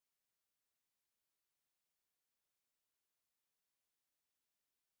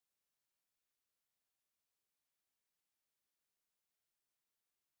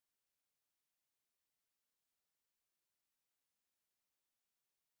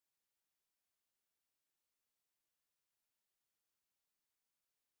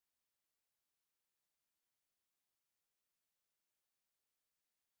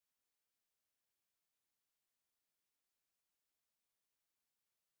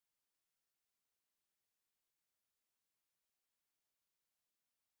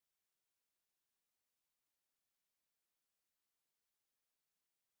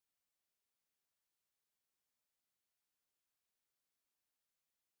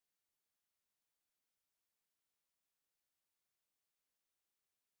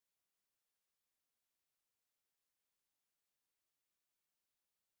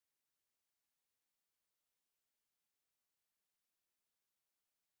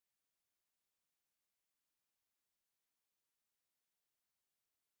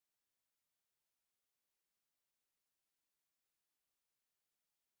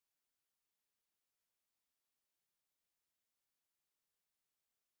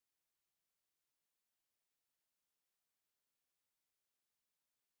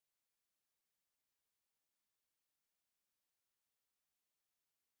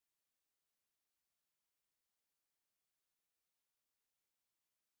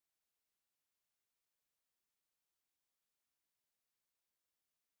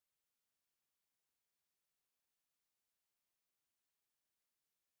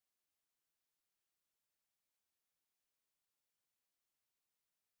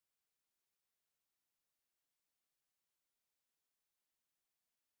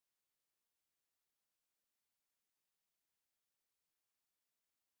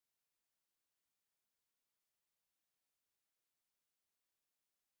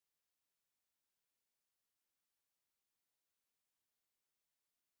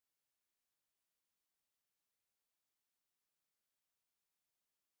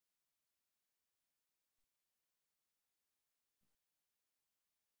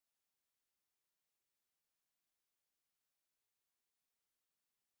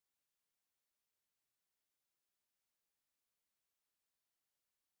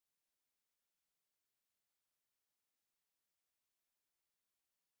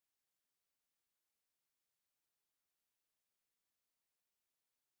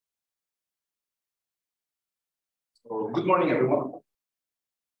Good morning, everyone.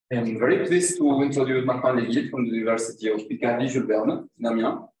 I'm very pleased to introduce Leguil from the University of Picardie, Jules Verne, in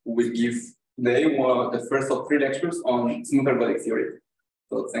Amiens, who will give today the first of 3 lectures on smooth ergodic theory.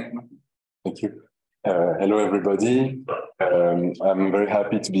 So thank you. Thank you. Hello, everybody. I'm very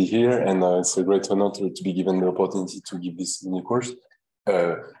happy to be here, and it's a great honor to be given the opportunity to give this mini course.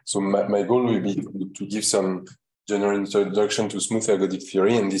 So my goal will be to give some general introduction to smooth ergodic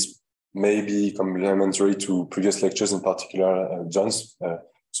theory, and this may be complementary to previous lectures, in particular John's.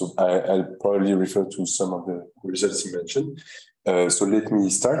 So I'll probably refer to some of the results he mentioned. So let me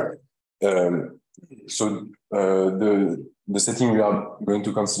start. The setting we are going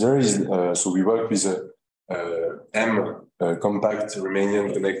to consider is, so we work with a M compact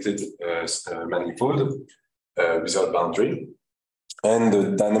Riemannian connected manifold without boundary. And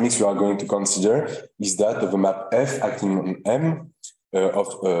the dynamics we are going to consider is that of a map F acting on M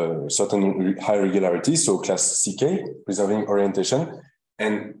of certain high regularity, so class CK, preserving orientation.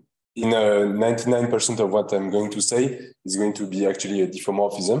 And in 99% of what I'm going to say is going to be actually a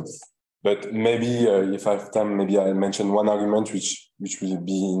diffeomorphism. But maybe if I have time, maybe I'll mention one argument which will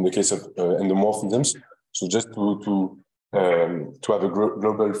be in the case of endomorphisms. So just to have a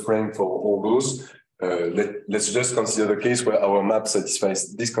global frame for all those, let's just consider the case where our map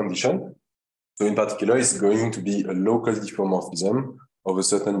satisfies this condition. So in particular, it's going to be a local diffeomorphism of a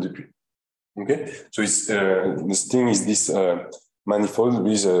certain degree. Okay, so it's this thing is this manifold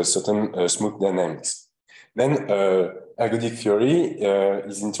with a certain smooth dynamics. Then ergodic theory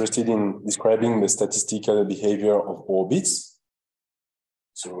is interested in describing the statistical behavior of orbits.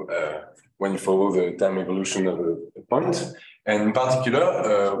 So when you follow the time evolution of a point, and in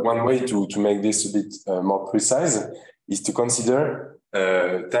particular, one way to make this a bit more precise is to consider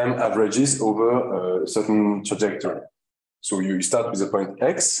time averages over a certain trajectory. So you start with a point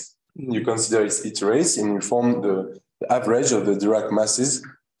X, you consider its iterates, and you form the average of the Dirac masses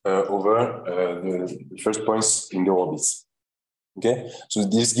over the first points in the orbits. Okay, so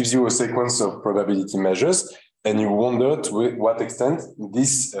this gives you a sequence of probability measures, and you wonder to what extent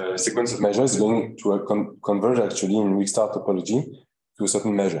this sequence of measures is going to converge actually in weak-star topology to a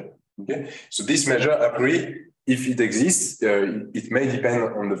certain measure. Okay, so this measure a priori, if it exists, it may depend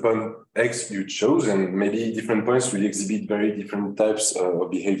on the point X you chose, and maybe different points will exhibit very different types of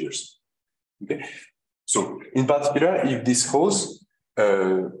behaviors. Okay, so in particular, if this holds,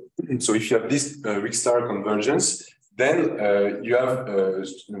 so if you have this weak-star convergence, then you have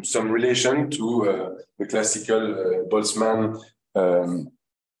some relation to the classical Boltzmann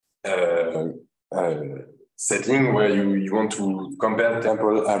setting where you want to compare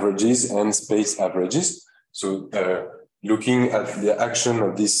temporal averages and space averages. So looking at the action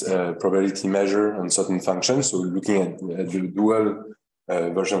of this probability measure on certain functions, so looking at the dual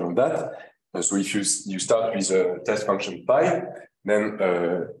version of that. So if you start with a test function phi, then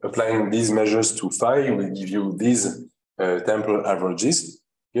applying these measures to phi will give you these temporal averages.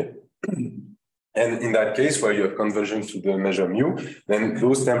 Okay? And in that case, where you have conversion to the measure mu, then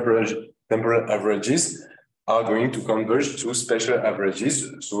those temporal averages are going to converge to spatial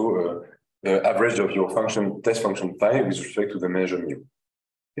averages. So the average of your function, test function phi with respect to the measure mu.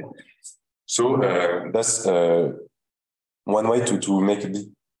 Okay? So that's one way to make a bit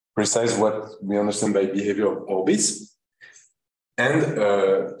precise what we understand by behavior of orbits. And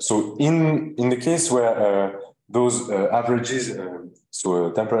so in the case where those averages,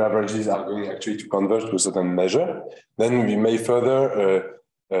 so temporal averages are going actually to converge to a certain measure, then we may further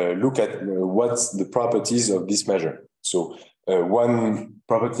look at what's the properties of this measure. So one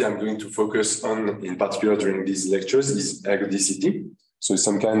property I'm going to focus on in particular during these lectures is ergodicity. So it's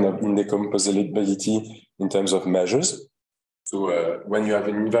some kind of indecomposability in terms of measures. So when you have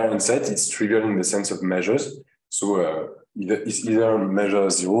an invariant set, it's trivial in the sense of measures. So it's either measure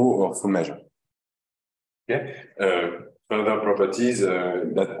 0 or full measure. Okay. Further properties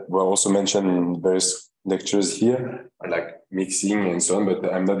that were also mentioned in various lectures here are like mixing and so on,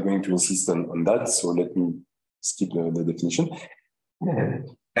 but I'm not going to insist on that. So let me skip the definition.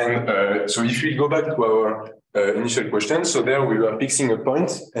 And so if we go back to our initial question, so there we were fixing a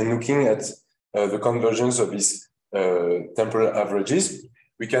point and looking at the convergence of these temporal averages.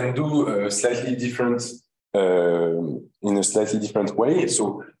 We can do slightly different in a slightly different way.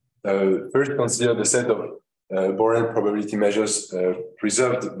 So first consider the set of Borel probability measures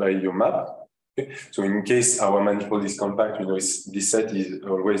preserved by your map. Okay? So in case our manifold is compact, we know this set is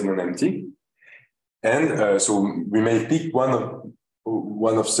always non-empty. And so we may pick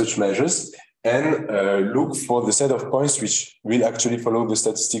one of such measures and look for the set of points which will actually follow the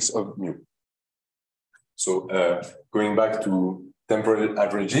statistics of mu. So going back to temporal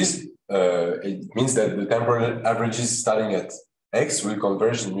averages, it means that the temporal averages starting at x will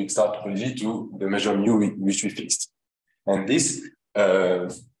converge in weak star topology to the measure mu which we fixed. And this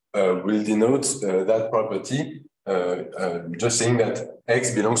will denote that property just saying that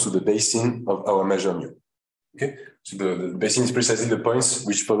x belongs to the basin of our measure mu. Okay, so the basin is precisely the points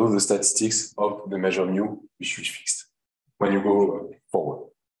which follow the statistics of the measure mu which we fixed when you go forward.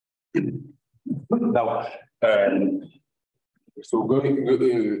 Now, so going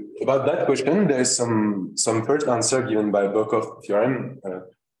about that question, there is some first answer given by Hopf theorem,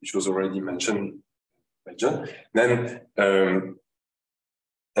 which was already mentioned by John. Then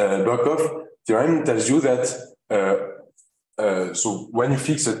Hopf theorem tells you that so when you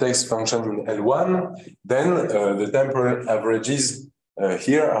fix a text function in L1, then the temporal averages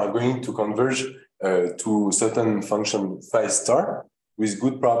here are going to converge to certain function phi star with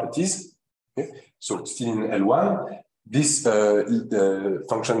good properties. Okay? So still in L1, this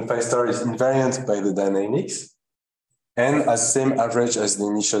function phi star is invariant by the dynamics and has same average as the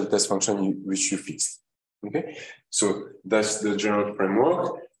initial test function which you fixed. Okay, so that's the general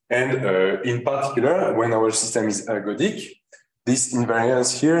framework. And in particular, when our system is ergodic, this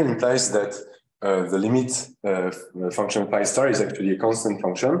invariance here implies that the limit function phi star is actually a constant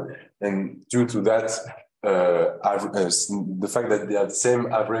function, and due to that, the fact that they have the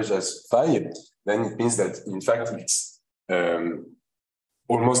same average as phi, then it means that in fact it's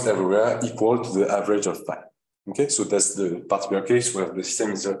almost everywhere equal to the average of phi. Okay, so that's the particular case where the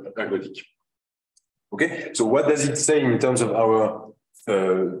system is ergodic. Okay, so what does it say in terms of our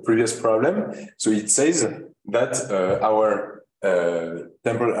previous problem? So it says that our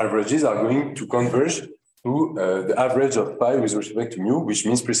temporal averages are going to converge to the average of phi with respect to mu, which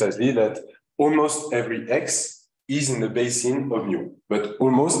means precisely that almost every x is in the basin of mu, but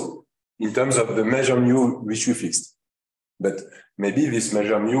almost in terms of the measure mu which we fixed. But maybe this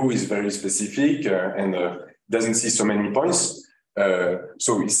measure mu is very specific and doesn't see so many points.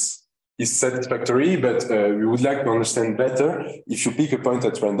 So it's satisfactory, but we would like to understand better if you pick a point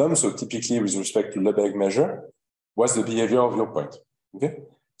at random. So typically with respect to Lebesgue measure, what's the behavior of your point? Okay,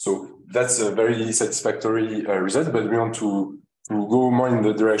 so that's a very satisfactory result, but we want to go more in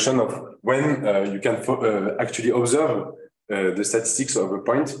the direction of when you can actually observe the statistics of a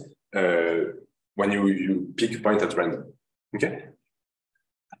point when you pick a point at random. Okay.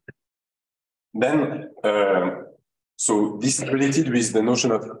 Then, so this is related with the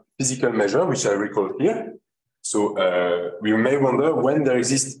notion of physical measure, which I recall here. So we may wonder when there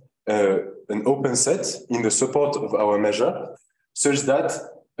exists an open set in the support of our measure, such that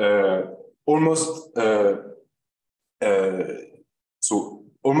almost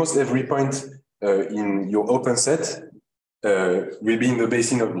every point in your open set will be in the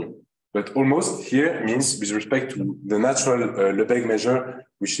basin of mu. But almost here means with respect to the natural Lebesgue measure,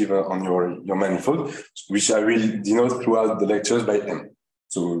 which is on your manifold, which I will denote throughout the lectures by M.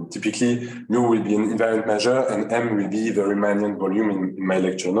 So typically, mu will be an invariant measure and M will be the Riemannian volume in my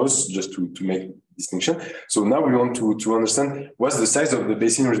lecture notes, just to make distinction. So now we want to understand what's the size of the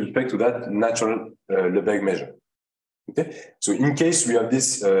basin with respect to that natural Lebesgue measure. Okay, so in case we have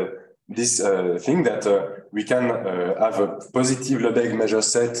this thing that we can have a positive Lebesgue measure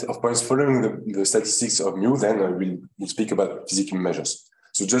set of points following the statistics of mu, then we'll speak about physical measures.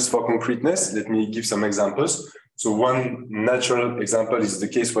 So just for concreteness, let me give some examples. So one natural example is the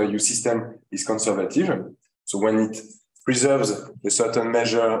case where your system is conservative. So when it preserves a certain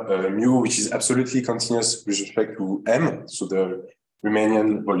measure mu, which is absolutely continuous with respect to M, so the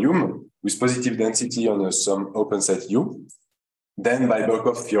Riemannian volume, with positive density on some open set U, then by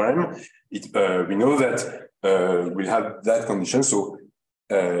Hopf theorem, we know that we'll have that condition. So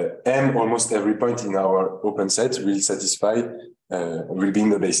M, almost every point in our open set will satisfy, will be in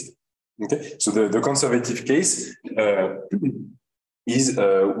the basin. Okay, so the conservative case is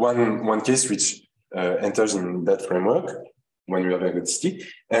one case which enters in that framework when we have ergodicity,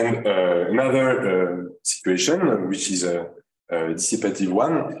 and another situation which is a dissipative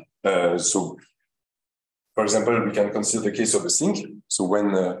one. So, for example, we can consider the case of a sink. So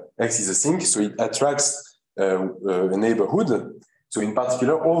when X is a sink, so it attracts a neighborhood. So in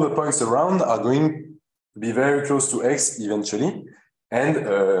particular, all the points around are going to be very close to X eventually. And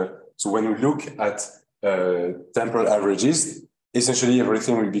so when we look at temporal averages, essentially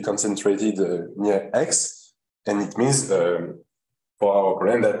everything will be concentrated near X. And it means for our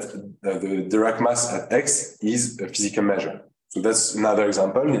problem that the Dirac mass at X is a physical measure. So that's another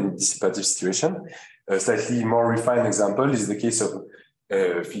example in a dissipative situation. A slightly more refined example is the case of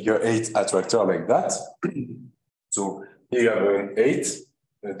figure 8 attractor like that. So here you have an 8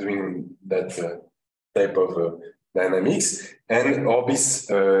 doing that type of dynamics, and orbits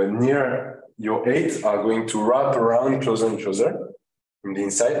near your 8 are going to wrap around closer and closer in the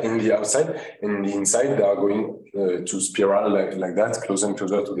inside, in the outside, and in the inside they are going to spiral like that, closer and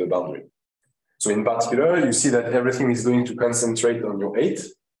closer to the boundary. So in particular, you see that everything is going to concentrate on your 8,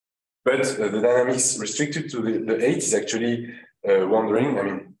 but the dynamics restricted to the 8 is actually wandering. I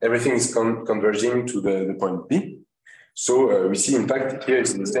mean, everything is converging to the point B. So we see, in fact, here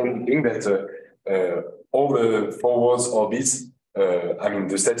is the same thing that all the forwards orbits, I mean,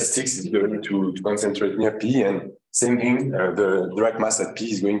 the statistics is going to concentrate near P, and same thing, the direct mass at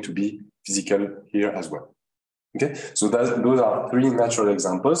P is going to be physical here as well. Okay, so those are 3 natural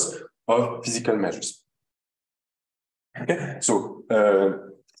examples of physical measures. Okay, so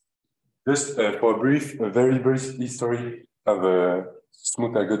just for a very brief history of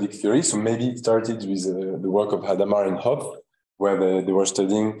smooth ergodic theory. So maybe it started with the work of Hadamard and Hopf, where they were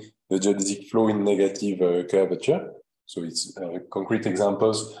studying the geodesic flow in negative curvature. So it's concrete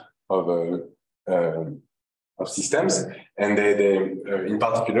examples of systems, and they in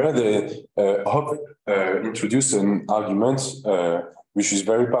particular, Hopf introduced an argument which is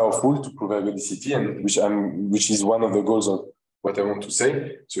very powerful to prove ergodicity, and which is one of the goals of what I want to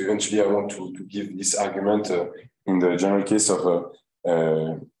say. So eventually, I want to give this argument in the general case of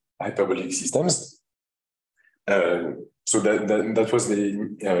hyperbolic systems. So that was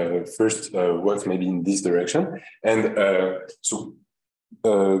the first work maybe in this direction. And so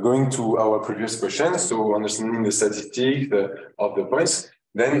going to our previous question, so understanding the statistics of the points,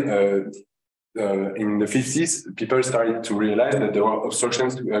 then in the 50s, people started to realize that there were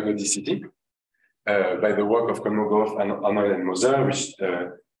obstructions to ergodicity by the work of Kolmogorov and Arnold and Moser,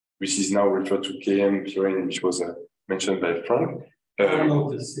 which is now referred to KM theorem, which was mentioned by Frank.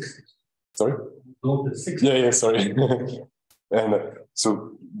 Sorry? Yeah, sorry. And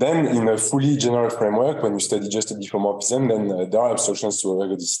so then in a fully general framework, when you study just a diffeomorphism, then there are obstructions to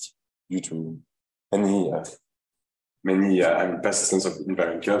ergodicity due to many persistence of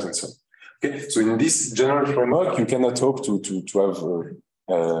invariant curves and so on. Okay, so in this general framework, you cannot hope to have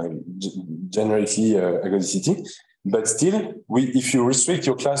generically ergodicity, but still, if you restrict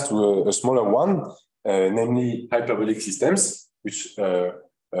your class to a smaller one, namely hyperbolic systems, which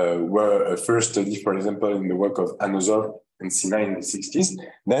were first studied, for example, in the work of Anosov and Sina in the 60s,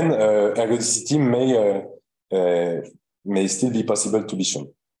 then ergodicity may still be possible to be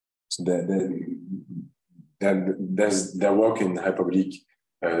shown. So there's their work in hyperbolic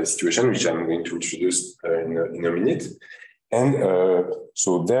situation, which I'm going to introduce in a minute. And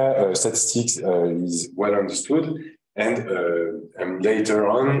so their statistics is well understood. And later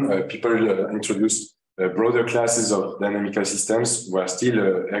on, people introduced broader classes of dynamical systems where still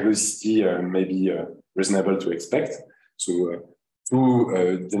ergodicity may be reasonable to expect. So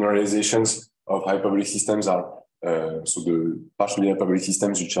two generalizations of hyperbolic systems are so the partially hyperbolic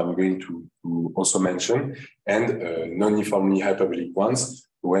systems, which I'm going to also mention, and non-uniformly hyperbolic ones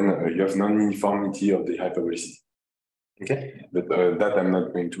when you have non-uniformity of the hyperbolicity. Okay, but that I'm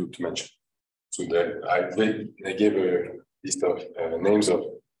not going to mention. So I gave a list of names of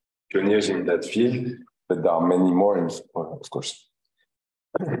pioneers in that field, but there are many more, of course.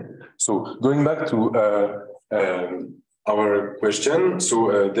 So going back to our question,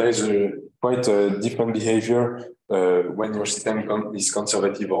 so there is quite a different behavior when your system is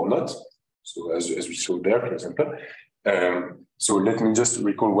conservative or not. So as we saw there, for example. So let me just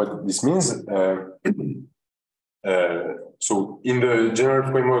recall what this means. So in the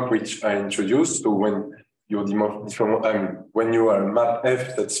general framework which I introduced, so when your when your map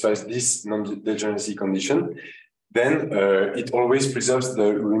F satisfies this non-degeneracy condition, then it always preserves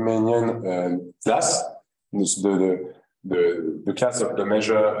the Riemannian class, the class of the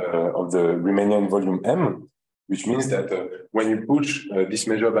measure of the Riemannian volume M, which means that when you push this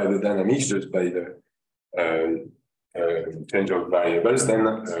measure by the dynamics, just by the change of variables, then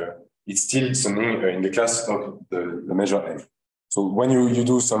it's still something in the class of the measure M. So when you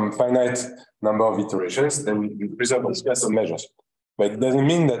do some finite number of iterations, then you preserve this class of measures. But it doesn't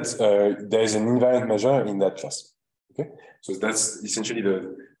mean that there is an invariant measure in that class. Okay, so that's essentially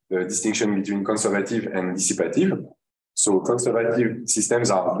the distinction between conservative and dissipative. So conservative systems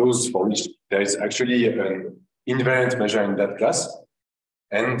are those for which there is actually an invariant measure in that class,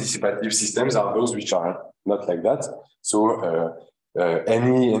 and dissipative systems are those which are not like that. So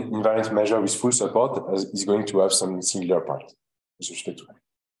any invariant measure with full support is going to have some singular part with respect to it.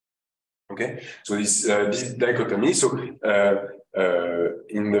 Okay, so this dichotomy. So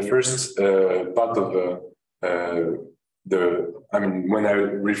in the first part of when I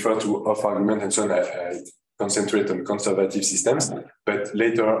refer to off argument and so on, I concentrate on conservative systems, but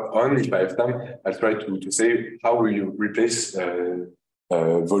later on, if I have time, I'll try to say how will you replace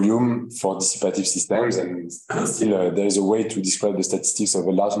volume for dissipative systems, and still there is a way to describe the statistics of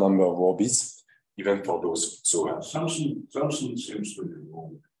a large number of orbits, even for those. So something seems to be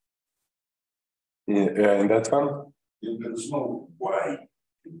wrong. In that one? There's no Y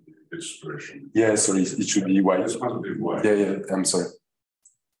in the expression. Yeah, sorry, it should be Y. It's must be Y. Yeah, I'm sorry.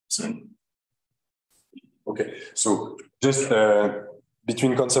 Okay, so just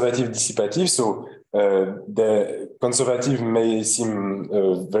between conservative and dissipative, so the conservative may seem a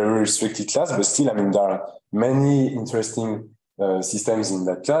very restricted class, but still, I mean, there are many interesting systems in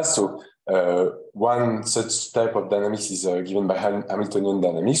that class. So one such type of dynamics is given by Hamiltonian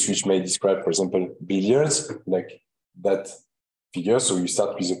dynamics, which may describe, for example, billiards, like that figure. So you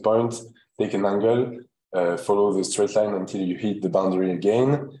start with a point, take an angle, follow the straight line until you hit the boundary again,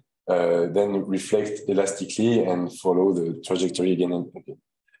 then reflect elastically and follow the trajectory again and again.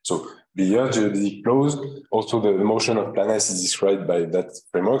 So billiard, geodesic flows, also the motion of planets is described by that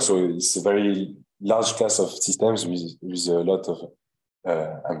framework. So it's a very large class of systems with a lot of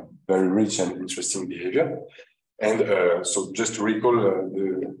very rich and interesting behavior. And so just to recall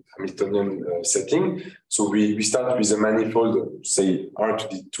the Hamiltonian setting, so we start with a manifold, say R to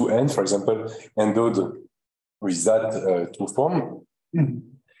the 2n, for example, endowed with that true form.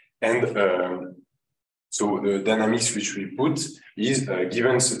 And so the dynamics which we put is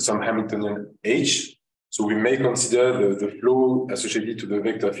given some Hamiltonian H. So we may consider the flow associated to the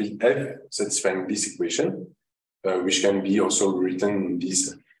vector field F satisfying this equation, which can be also written in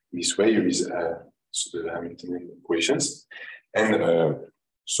this way with the Hamiltonian equations. And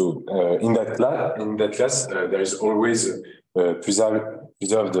so in that class, there is always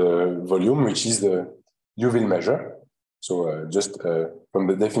preserved volume, which is the Leguil measure. So just from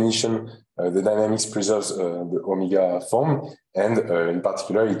the definition, the dynamics preserves the omega form, and in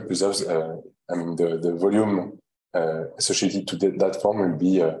particular, it preserves, the volume associated to that form will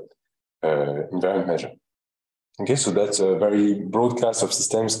be invariant measure. Okay, so that's a very broad class of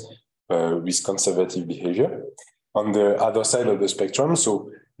systems with conservative behavior. On the other side of the spectrum,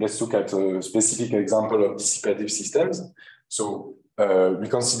 so let's look at a specific example of dissipative systems. So we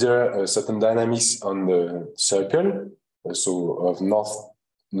consider certain dynamics on the circle, so of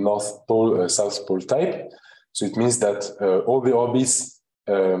north pole, south pole type. So it means that all the orbits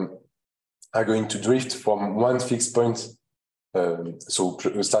are going to drift from one fixed point. So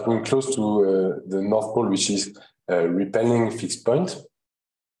starting close to the North Pole, which is repelling fixed point.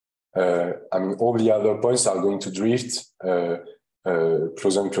 All the other points are going to drift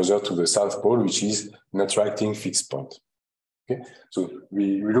closer and closer to the South Pole, which is an attracting fixed point. Okay, so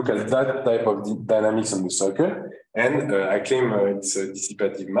we look at that type of dynamics on the circle, and I claim it's a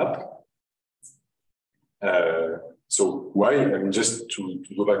dissipative map. So why? Just to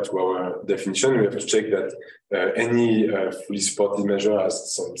go back to our definition, we have to check that any fully supported measure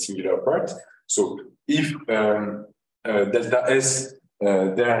has some singular part. So if delta S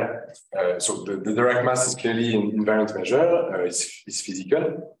so the direct mass is clearly an invariant measure, it's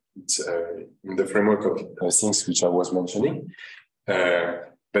physical. It's in the framework of things which I was mentioning.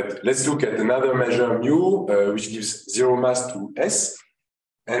 But let's look at another measure mu, which gives zero mass to S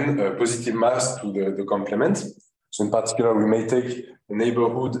and positive mass to the complement. So in particular, we may take a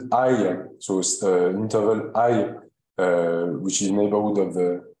neighborhood I, so an interval I, which is neighborhood of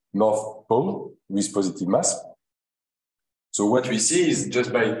the North Pole with positive mass. So what we see is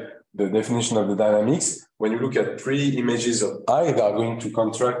just by the definition of the dynamics, when you look at three images of I, they are going to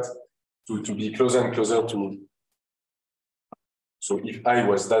contract to be closer and closer to. So if I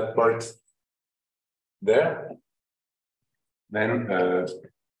was that part there, then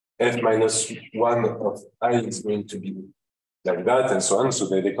F minus 1 of I is going to be like that, and so on. So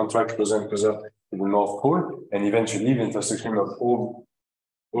they contract closer and closer to the North Pole, and eventually the intersection of all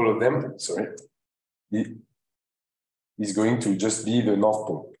of them, is going to just be the North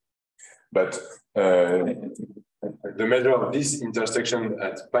Pole. But the measure of this intersection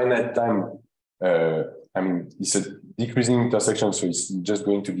at finite time, it's a decreasing intersection, so it's just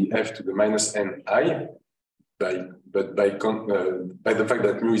going to be F to the minus Ni. But by the fact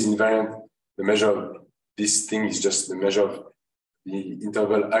that mu is invariant, the measure of this thing is just the measure of the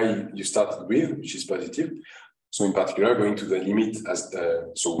interval I you started with, which is positive. So in particular, going to the limit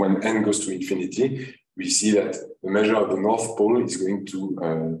so when n goes to infinity, we see that the measure of the North Pole is going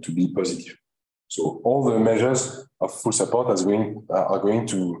to be positive. So all the measures of full support are going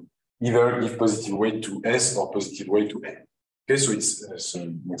to either give positive weight to S or positive weight to N. Okay, so it's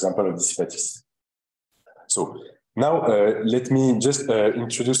an example of dissipative. So now let me just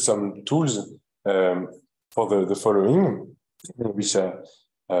introduce some tools for the following, which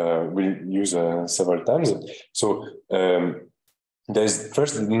we'll use several times. So there's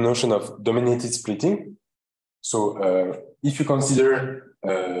first the notion of dominated splitting. So if you consider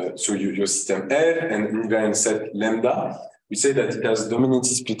your system F and invariant set lambda, we say that it has dominated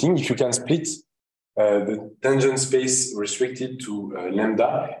splitting if you can split the tangent space restricted to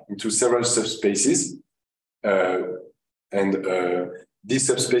lambda into several subspaces. And these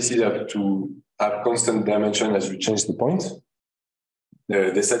subspaces have to have constant dimension as you change the point.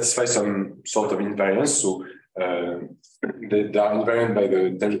 They satisfy some sort of invariance. So they are invariant by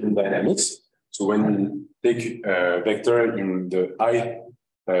the tangent dynamics. So when you take a vector in the I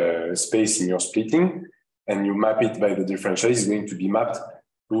space in your splitting and you map it by the differential, it's going to be mapped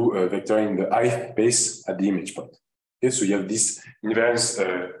to a vector in the I space at the image point. Okay, so you have this invariance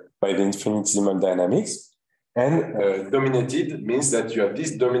by the infinitesimal dynamics. And dominated means that you have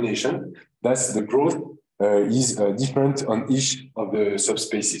this domination, that's the growth is different on each of the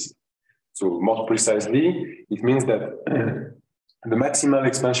subspaces. So more precisely, it means that the maximal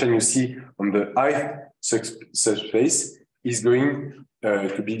expansion you see on the I subspace is going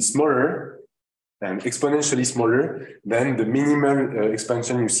to be smaller and exponentially smaller than the minimal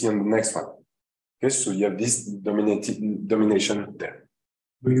expansion you see on the next one. Okay, so you have this domination there.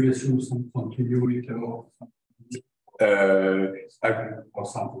 Will you assume some continuity or something? Or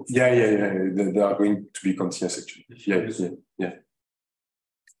samples? Yeah. They are going to be continuous actually. Yeah.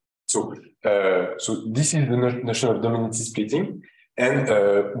 So this is the notion of dominated splitting. And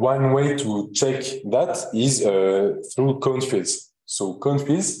one way to check that is through cone fields. So cone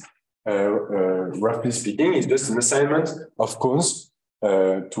fields, roughly speaking, is just an assignment of cones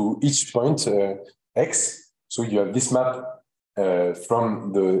to each point x. So you have this map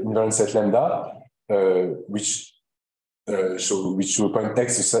from the invariant set lambda, which to a point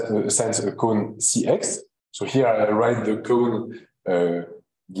x assigns a cone cx. So here I write the cone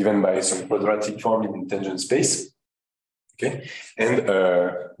given by some quadratic form in tangent space. Okay, and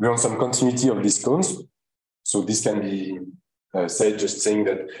we want some continuity of these cones. So this can be said just saying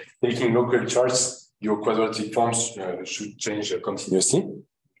that taking local charts, your quadratic forms should change continuously,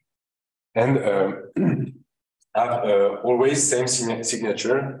 and have always same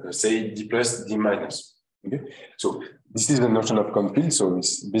signature, say d plus d minus. Okay, so this is the notion of cone field. So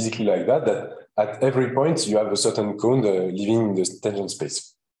it's basically like that at every point you have a certain cone living in the tangent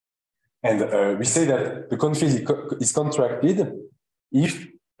space. And we say that the cone field is contracted if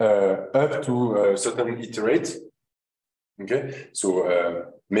up to a certain iterate. Okay,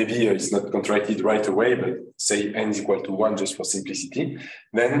 so maybe it's not contracted right away, but say n is equal to 1 just for simplicity.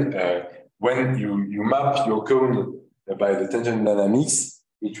 Then when you map your cone by the tangent dynamics,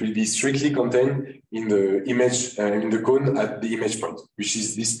 it will be strictly contained in the image, in the cone at the image point, which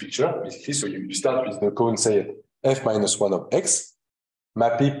is this picture, basically. So you start with the cone, say, f minus 1 of x,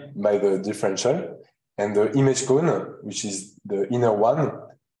 map it by the differential, and the image cone, which is the inner one,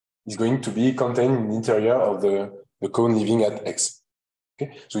 is going to be contained in the interior of the cone living at x.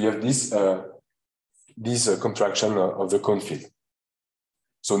 Okay, so you have this contraction of the cone field.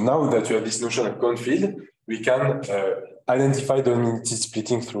 So now that you have this notion of cone field, we can identify dominated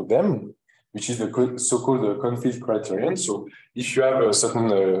splitting through them, which is the so-called cone field criterion. So if you have a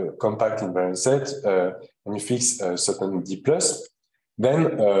certain compact invariant set and you fix a certain d plus, then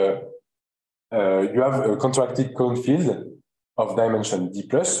you have a contracted cone field of dimension d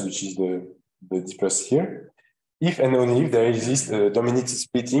plus, which is the d plus here, if and only if there exists dominated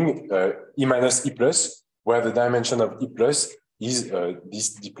splitting E minus E plus, where the dimension of E plus is this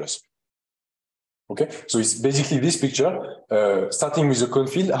d plus. Okay, so it's basically this picture, starting with the cone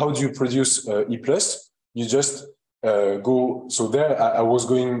field. How do you produce E plus? You just go, so there I was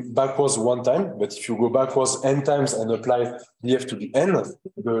going backwards one time, but if you go backwards n times and apply df to the n,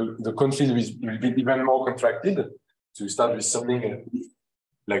 the cone field will be even more contracted. So you start with something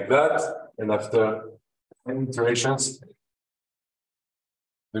like that, and after n iterations,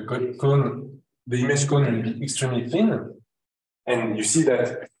 the image cone will be extremely thin, and you see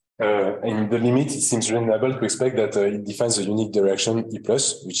that in the limit, it seems reasonable to expect that it defines a unique direction E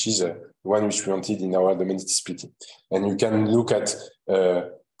plus, which is the one which we wanted in our dominated splitting. And you can look at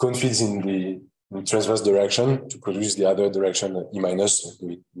cone fields in the transverse direction to produce the other direction E minus,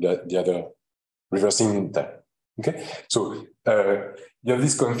 with the other reversing time. Okay, so you have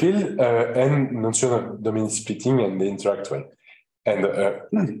this cone field and notion of dominated splitting, and they interact well. And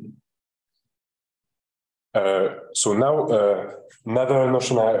so now, another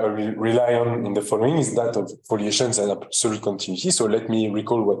notion I will rely on in the following is that of foliations and absolute continuity. So let me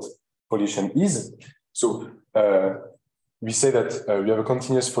recall what foliation is. So we say that we have a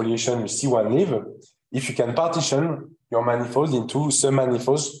continuous foliation with C1 leaf if you can partition your manifold into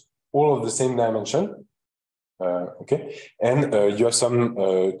submanifolds, all of the same dimension, okay, and you have some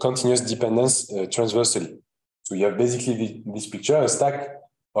continuous dependence transversally. So you have basically this picture, a stack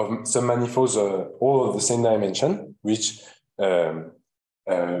of submanifolds, all of the same dimension, which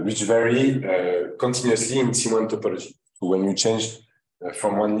vary continuously in C1 topology. So when you change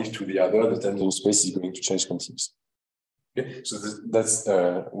from one leaf to the other, the tangent space is going to change continuously. Okay, so that's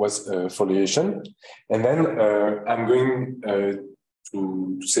what's foliation. And then I'm going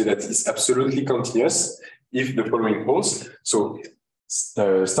to say that it's absolutely continuous if the following holds. So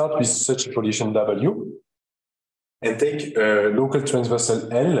start with such a foliation W and take a local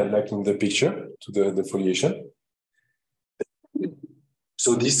transversal L, like in the picture, to the foliation.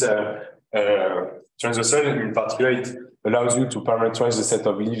 So this transversal, in particular, it allows you to parameterize the set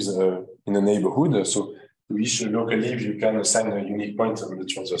of leaves in a neighborhood. So to each local leaf, you can assign a unique point on the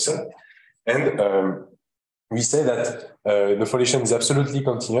transversal. And we say that the foliation is absolutely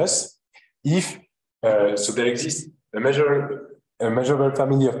continuous if so there exists a measurable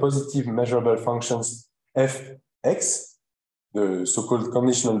family of positive measurable functions fx, the so-called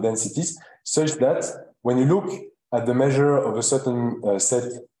conditional densities, such that when you look at the measure of a certain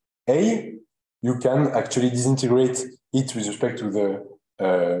set A, you can actually disintegrate it with respect to the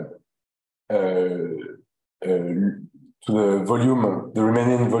volume, the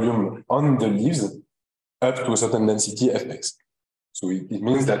remaining volume on the leaves, up to a certain density fx. So it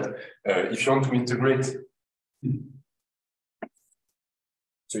means that if you want to integrate,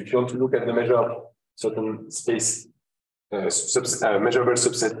 so if you want to look at the measure of certain space, measurable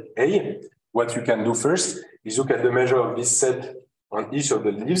subset A, what you can do first is look at the measure of this set on each of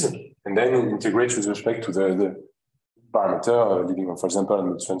the leaves, and then integrate with respect to the parameter living, for example,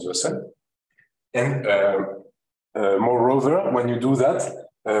 on the transversal. And moreover, when you do that,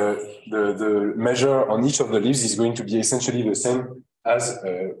 the measure on each of the leaves is going to be essentially the same as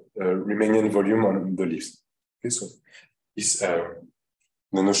remaining volume on the leaves. Okay, so it's the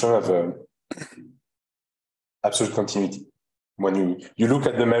notion of absolute continuity. When you look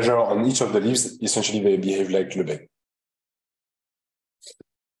at the measure on each of the leaves, essentially they behave like Lebesgue.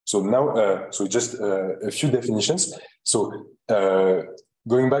 So now, so just a few definitions. So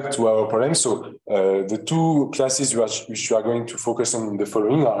going back to our problem, so the two classes which you are going to focus on in the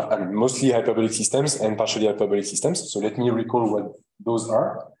following are mostly hyperbolic systems and partially hyperbolic systems. So let me recall what those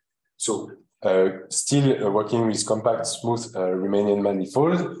are. So still working with compact, smooth Riemannian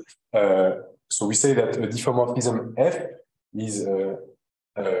manifold. So we say that a diffeomorphism F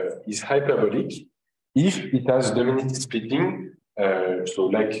is hyperbolic if it has dominated splitting. So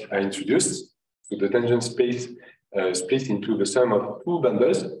like I introduced, so the tangent space split into the sum of two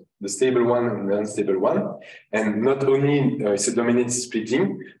bundles, the stable one and the unstable one. And not only it's a dominated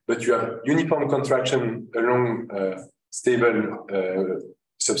splitting, but you have uniform contraction along stable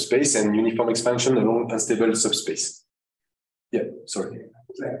subspace and uniform expansion along unstable subspace. Yeah, sorry.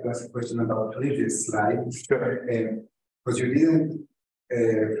 I'd like to ask a question about previous slide. Sure. Because you didn't,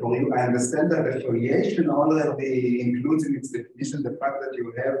 for you, I understand that the foliation already includes in its definition the fact that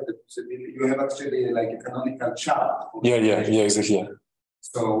you have the possibility, you have actually like a canonical chart. Yeah, exactly. Yeah.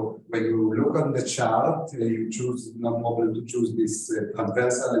 So when you look on the chart, you choose no problem to choose this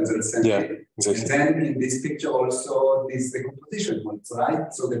transversal and the center. Yeah, exactly. And then in this picture also this decomposition points,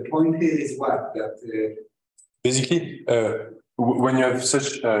 right? So the point here is what? That basically, when you have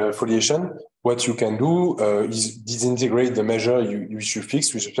such foliation, what you can do is disintegrate the measure which you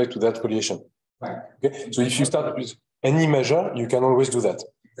fix with respect to that foliation. Right. Okay. So if you start with any measure, you can always do that.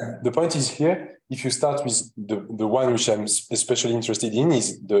 Exactly. The point is here, if you start with the one which I'm especially interested in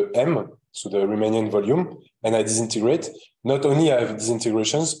is the M, so the Riemannian volume, and I disintegrate, not only I have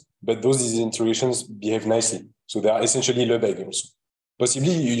disintegrations, but those disintegrations behave nicely. So they are essentially Lebesgue also.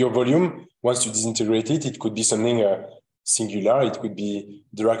 Possibly your volume, once you disintegrate it, it could be something singular, it could be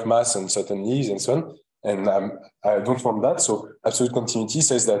Dirac mass on certain leaves and so on. And I don't want that. So absolute continuity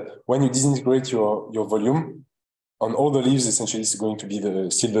says that when you disintegrate your volume, on all the leaves, essentially, it's going to be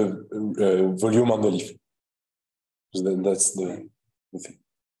still the volume on the leaf. So that's the thing.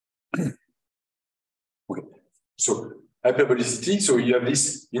 Okay. So hyperbolicity. So you have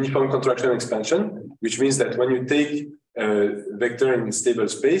this uniform contraction expansion, which means that when you take a vector in stable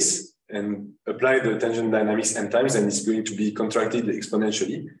space and apply the tangent dynamics n times, then it's going to be contracted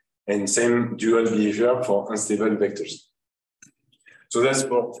exponentially, and same dual behavior for unstable vectors. So that's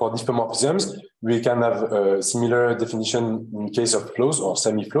for diffeomorphisms. We can have a similar definition in case of flows or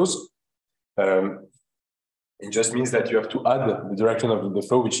semi-flows. It just means that you have to add the direction of the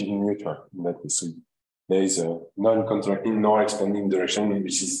flow, which is neutral. So there is a non-contracting nor expanding direction,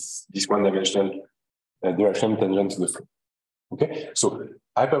 which is this one-dimensional direction tangent to the flow. Okay, so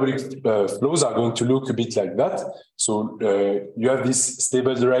hyperbolic flows are going to look a bit like that. So you have this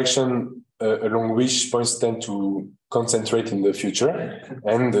stable direction along which points tend to concentrate in the future,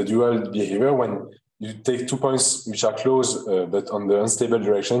 and the dual behavior when you take 2 points which are close but on the unstable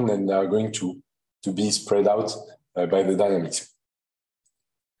direction, then they are going to be spread out by the dynamics.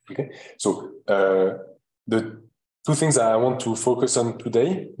 Okay, so the two things that I want to focus on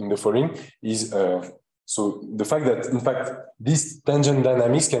today in the following is so the fact that, in fact, these tangent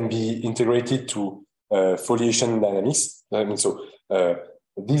dynamics can be integrated to foliation dynamics.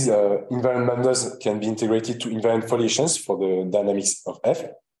 These invariant bundles can be integrated to invariant foliations for the dynamics of F.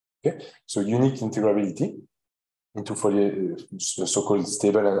 Okay, so unique integrability into so-called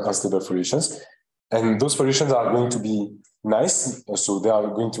stable and unstable foliations. And those foliations are going to be nice, so they are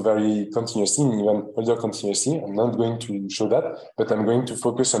going to vary continuously, even further continuously. I'm not going to show that, but I'm going to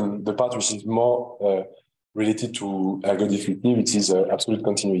focus on the part which is more related to ergodicity, which is absolute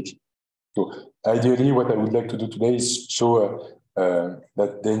continuity. So ideally, what I would like to do today is show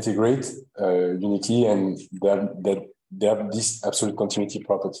that they integrate uniquely and that they have this absolute continuity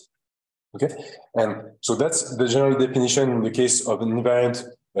property. Okay, and so that's the general definition in the case of an invariant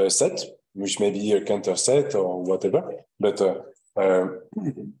set, which may be a Cantor set or whatever. But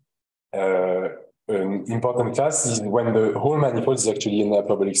an important class is when the whole manifold is actually an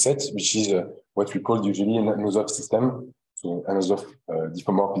hyperbolic set, which is what we call usually an Anosov system, so Anosov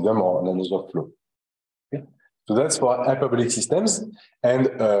diffeomorphism or an Anosov flow. Okay. So that's for hyperbolic systems. And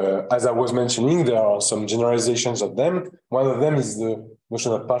as I was mentioning, there are some generalizations of them. One of them is the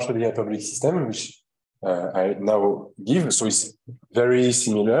notion of partially hyperbolic system, which I now give. So it's very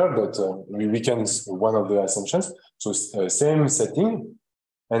similar, but we weaken one of the assumptions. So same setting,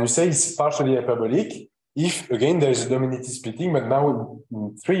 and we say it's partially hyperbolic if, again, there is a dominated splitting, but now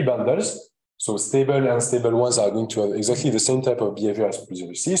in 3 bundles. So stable and unstable ones are going to have exactly the same type of behavior as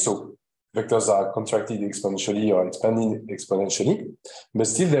previously. So vectors are contracted exponentially or expanding exponentially, but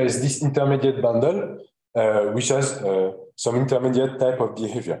still there is this intermediate bundle which has some intermediate type of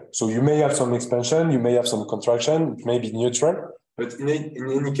behavior. So you may have some expansion, you may have some contraction, it may be neutral, but in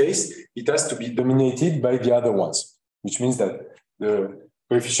any case, it has to be dominated by the other ones, which means that the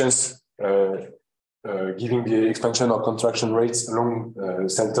coefficients giving the expansion or contraction rates along the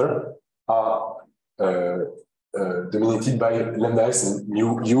center are dominated by lambda s and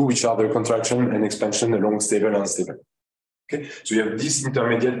mu u, which are the contraction and expansion along stable and unstable. Okay, so you have this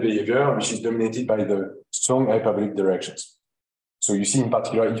intermediate behavior, which is dominated by the strong hyperbolic directions. So you see, in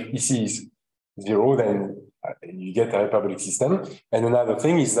particular, if EC is 0, then you get a hyperbolic system. And another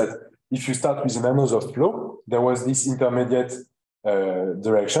thing is that if you start with an Anosov flow, there was this intermediate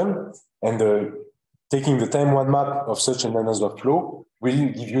direction, and taking the time one map of such an Anosov flow will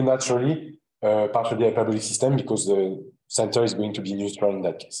give you naturally a partially hyperbolic system because the center is going to be neutral in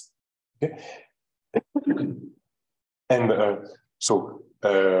that case. Okay. And so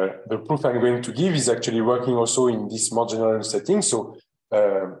the proof I'm going to give is actually working also in this more general setting. So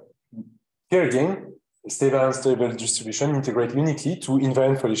here again, stable and unstable distribution integrate uniquely to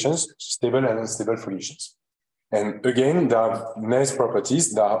invariant foliations, stable and unstable foliations. And again, there are nice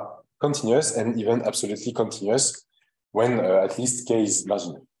properties that are continuous and even absolutely continuous when at least K is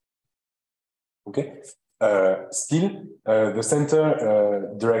marginal. Okay. Still, the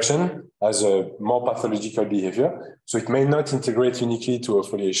center direction has a more pathological behavior, so it may not integrate uniquely to a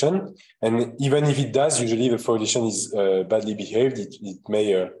foliation. And even if it does, usually the foliation is badly behaved. It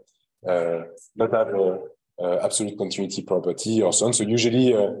may not have absolute continuity property or so on. So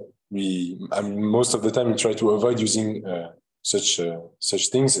usually, most of the time we try to avoid using such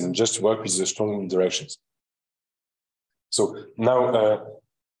things and just work with the strong directions. So now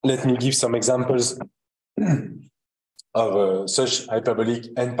let me give some examples of such hyperbolic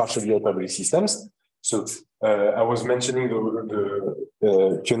and partially hyperbolic systems. So I was mentioning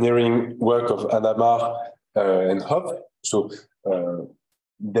the pioneering work of Adamar and Hopf. So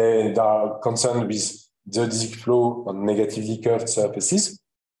they are concerned with geodesic flow on negatively curved surfaces.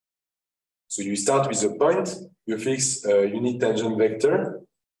 So you start with a point, you fix a unit tangent vector,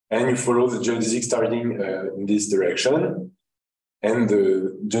 and you follow the geodesic starting in this direction. And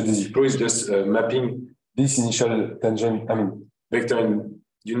the geodesic flow is just mapping this initial tangent, vector in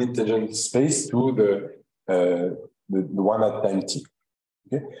unit tangent space to the one at time t.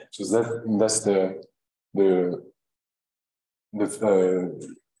 Okay, so that's the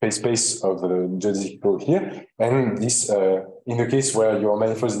phase space of the geodesic flow here, and this in the case where your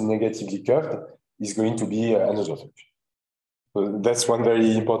manifold is negatively curved is going to be another function. So that's one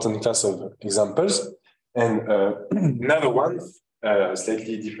very important class of examples, and another one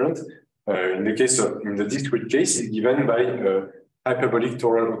slightly different in the case of, in the discrete case, is given by hyperbolic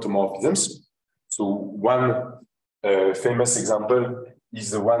Toral automorphisms. So one famous example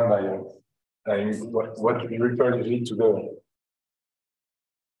is the one by what we refer usually to the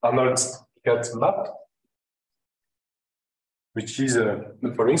Arnold's cat map, which is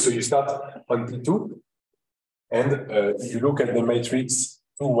the following. So you start on T2, and you look at the matrix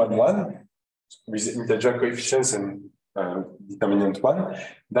 2, 1, 1 with integer coefficients and determinant 1.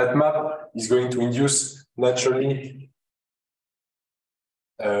 That map is going to induce naturally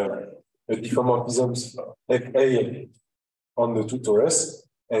a diffeomorphism FA on the two torus.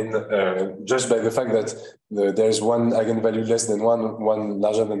 And just by the fact that there is one eigenvalue less than one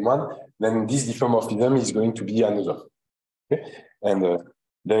larger than one, then this diffeomorphism is going to be another. Okay? And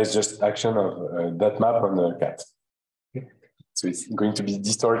there is just action of that map on the cat. Okay? So it's going to be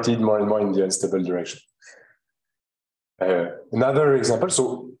distorted more and more in the unstable direction. Another example,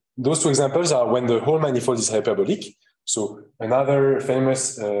 so those two examples are when the whole manifold is hyperbolic. So another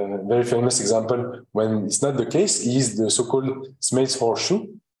famous, very famous example when it's not the case is the so-called Smith's horseshoe.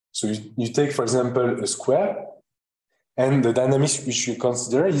 So you take, for example, a square, and the dynamics which you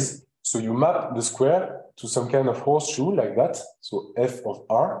consider is, so you map the square to some kind of horseshoe like that, so f of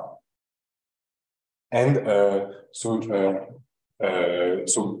r, and so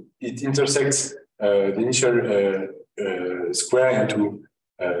it intersects the initial square into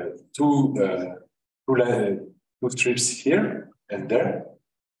two strips here and there.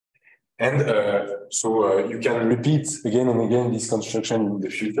 And so you can repeat again and again this construction in the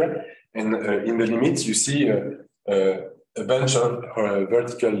future. And in the limit, you see a bunch of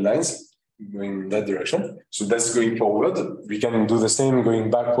vertical lines going in that direction. So that's going forward. We can do the same going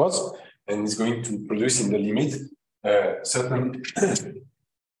backwards, and it's going to produce in the limit certain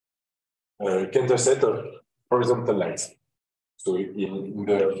counter set of horizontal lines. So if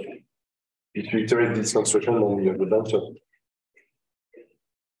you iterate this construction, then you have a bunch of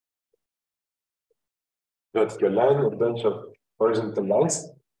vertical line, a bunch of horizontal lines.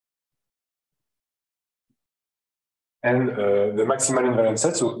 And the maximal invariant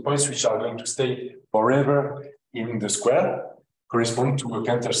set, so points which are going to stay forever in the square, correspond to a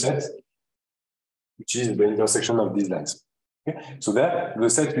counter set, which is the intersection of these lines. Okay? So there, the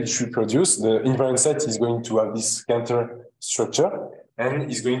set which we produce, the invariant set is going to have this counter structure,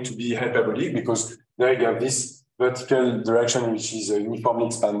 and is going to be hyperbolic because there you have this vertical direction which is uniformly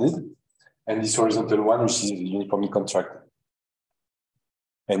expanded, and this horizontal one which is uniformly contracted.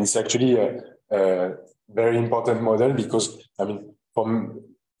 And it's actually a very important model because, I mean,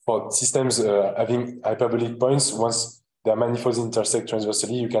 for systems having hyperbolic points, once their manifolds intersect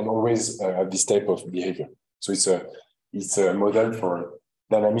transversally, you can always have this type of behavior. So it's a model for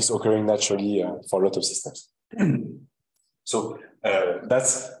dynamics occurring naturally for a lot of systems. So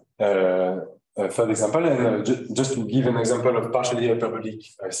that's a third example, and just to give an example of partially hyperbolic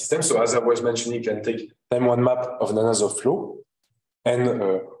system. So as I was mentioning, you can take time one map of an another flow, and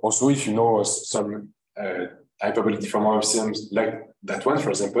also if you know some hyperbolic diffeomorphisms like that one, for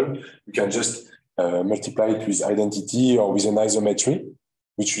example, you can just multiply it with identity or with an isometry,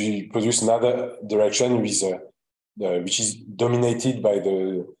 which will produce another direction with which is dominated by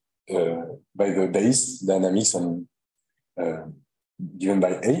the base dynamics and given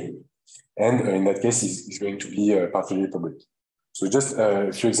by A, and in that case is going to be partially hyperbolic. So just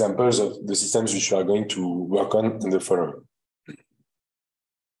a few examples of the systems which we are going to work on in the following.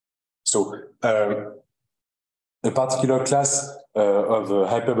 So a particular class of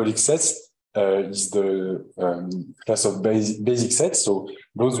hyperbolic sets is the class of basic sets. So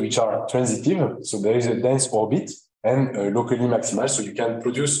those which are transitive. So there is a dense orbit and locally maximal. So you can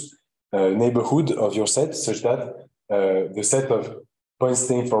produce a neighborhood of your set such that the set of points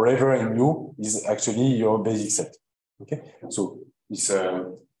staying forever in U is actually your basic set. Okay, so it's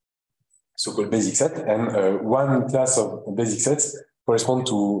a so-called basic set, and one class of basic sets correspond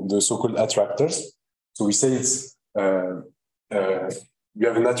to the so-called attractors. So we say it's you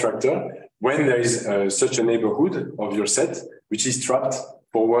have an attractor when there is such a neighborhood of your set which is trapped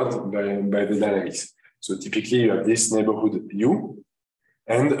forward by the dynamics. So typically you have this neighborhood U,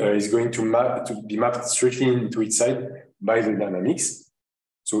 and is going to be mapped strictly into its side by the dynamics.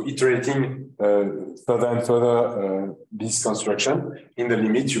 So iterating further and further this construction, in the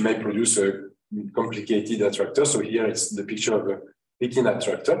limit you may produce a complicated attractor. So here it's the picture of a Pekin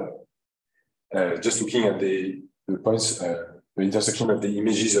attractor, just looking at the points, the intersection of the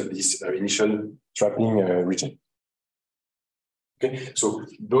images of this initial trapping region. Okay, so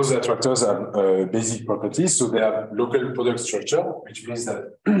those attractors have basic properties. So they have local product structure, which means that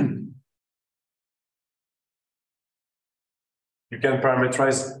you can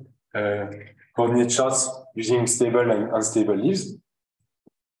parameterize coordinate charts using stable and unstable leaves.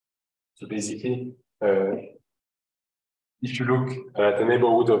 So basically, if you look at the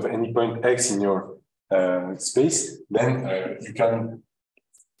neighborhood of any point X in your space, then you can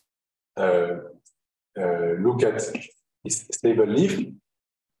look at this stable leaf.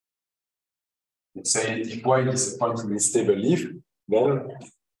 Let's say if Y is a point in this stable leaf, then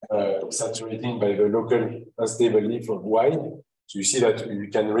saturating by the local unstable leaf of Y. So you see that you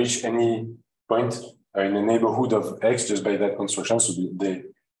can reach any point in the neighborhood of X just by that construction. So they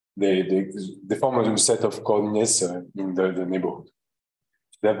form a set of coordinates in the neighborhood.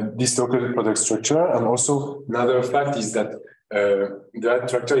 They have this local product structure, and also another fact is that the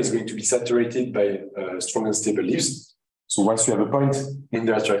attractor is going to be saturated by strong unstable leaves. So once you have a point in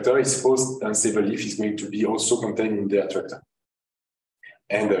the attractor, its host unstable leaf is going to be also contained in the attractor.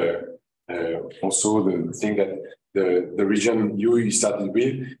 And also the thing that the region you started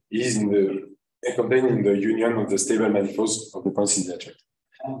with is contained in the union of the stable manifolds of the points in the attractor.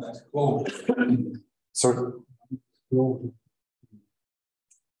 Oh, that's cool. So Cool.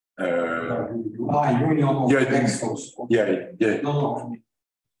 yeah, yeah. No,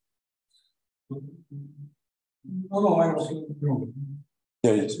 I was wrong.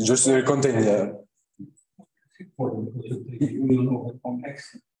 Yeah, it's just contain, yeah.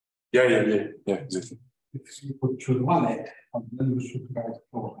 Yeah, exactly. If you should run it, and then you should write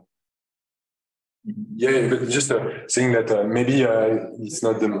for Yeah, but just saying that maybe it's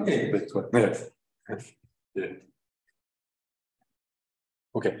not the best one. Yeah. Yeah.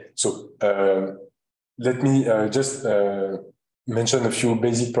 Okay, so let me just mention a few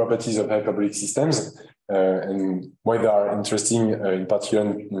basic properties of hyperbolic systems and why they are interesting, in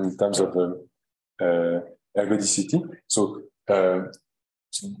particular in terms of ergodicity. So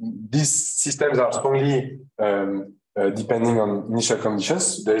these systems are strongly depending on initial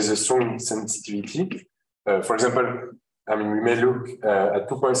conditions. There is a strong sensitivity. For example, I mean, we may look at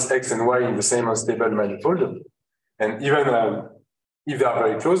 2 points X and Y in the same unstable manifold, and even if they are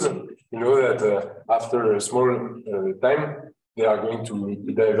very close, you know that after a small time, they are going to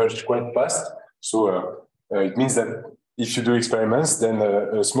diverge quite fast. So it means that if you do experiments, then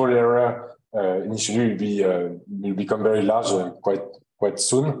a small error initially will become very large quite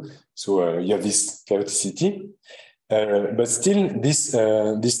soon. So you have this chaoticity. But still,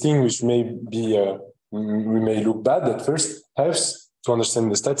 this thing which may be we may look bad at first helps to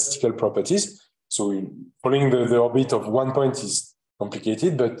understand the statistical properties. So following the orbit of one point is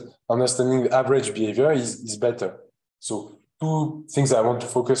complicated, but understanding the average behavior is better. So two things I want to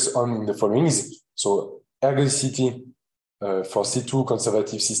focus on in the following is, so ergodicity for C2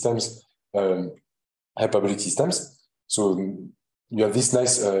 conservative systems, hyperbolic systems. So you have this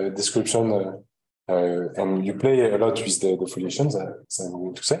nice description and you play a lot with the foliations, as I'm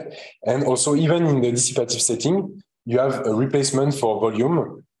going to say. And also even in the dissipative setting, you have a replacement for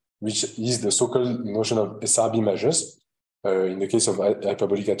volume, which is the so-called notion of SRB measures. In the case of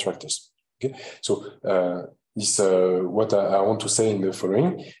hyperbolic attractors. Okay, so this what I want to say in the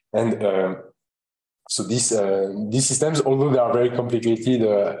following, and so these systems, although they are very complicated,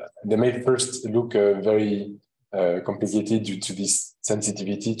 they may first look very complicated due to this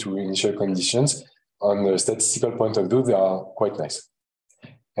sensitivity to initial conditions. On a statistical point of view, they are quite nice.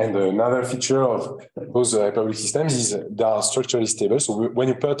 And another feature of those hyperbolic systems is they are structurally stable. So when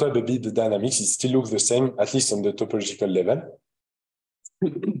you perturb a bit the dynamics, it still looks the same, at least on the topological level,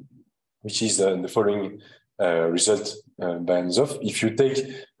 which is the following result by Anzov. If you take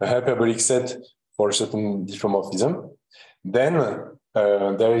a hyperbolic set for a certain diffeomorphism, then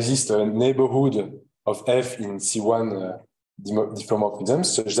there exists a neighborhood of F in C1 diffeomorphisms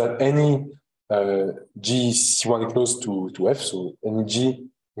such that any G C1 close to F, so any G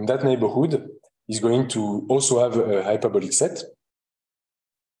in that neighborhood is going to also have a hyperbolic set.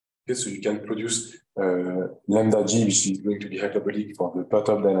 Okay, so you can produce lambda G, which is going to be hyperbolic for the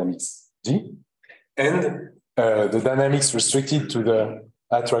perturbed dynamics G. And the dynamics restricted to the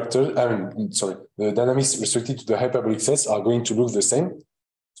attractor, the dynamics restricted to the hyperbolic sets are going to look the same.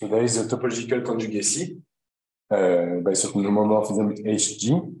 So there is a topological conjugacy by certain homomorphism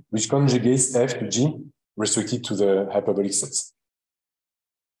HG, which conjugates F to G restricted to the hyperbolic sets.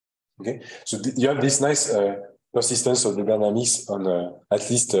 Okay, so you have this nice persistence of the dynamics on at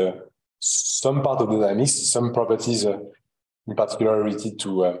least some part of the dynamics. Some properties, in particular related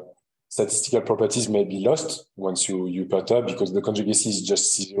to statistical properties, may be lost once you perturb because the conjugacy is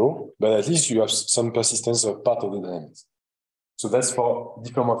just C0, but at least you have some persistence of part of the dynamics. So that's for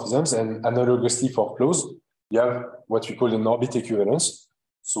diffeomorphisms, and analogously for flows, you have what we call an orbit equivalence.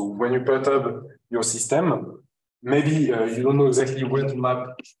 So when you perturb your system, maybe you don't know exactly where to map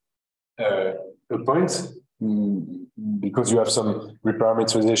a point because you have some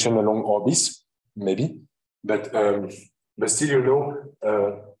reparameterization along orbits, maybe, but still you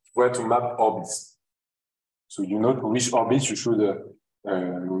know where to map orbits. So you know to which orbit you should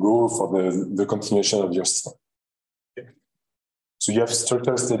go for the continuation of your system. Okay. So you have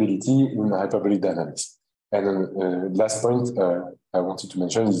structural stability in hyperbolic dynamics. And last point I wanted to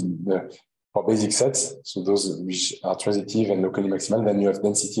mention is for basic sets, so those which are transitive and locally maximal, then you have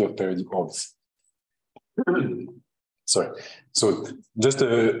density of periodic orbits. Sorry. So just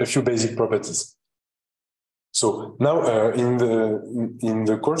a few basic properties. So now in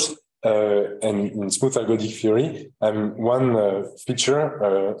the course and in smooth ergodic theory, one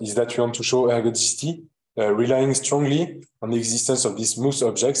feature is that we want to show ergodicity relying strongly on the existence of these smooth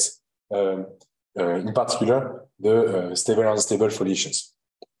objects, in particular the stable and unstable foliations.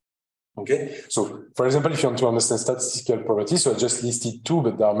 Okay, so for example, if you want to understand statistical properties, so I just listed two,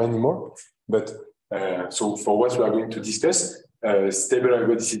 but there are many more. But so for what we are going to discuss, stable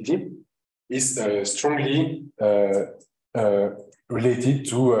ergodicity is strongly related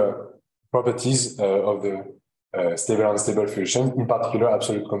to properties of the stable and unstable foliation, in particular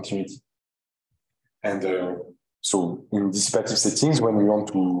absolute continuity. And so in dissipative settings, when we want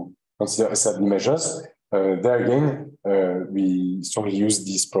to consider SRD measures, there again, we strongly use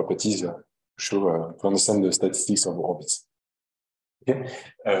these properties to show to understand the statistics of orbits. Okay.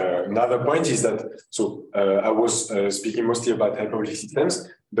 Another point is that I was speaking mostly about hyperbolic systems,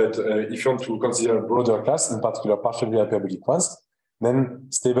 but if you want to consider a broader class, in particular partially hyperbolic ones, then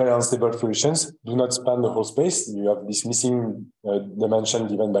stable and unstable foliations do not span the whole space. You have this missing dimension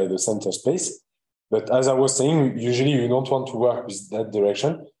given by the center space. But as I was saying, usually you don't want to work with that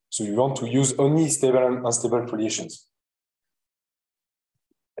direction. So you want to use only stable and unstable foliations.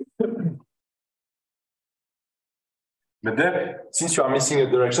 But then, since you are missing a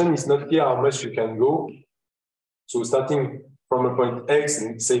direction, it's not clear how much you can go. So starting from a point X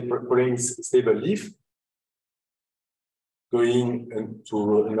and say following stable leaf, going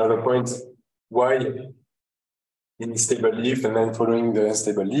to another point Y in stable leaf, and then following the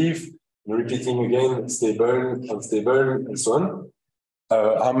unstable leaf, repeating again stable, unstable, and so on.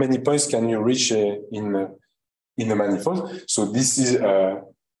 How many points can you reach in a manifold? So this is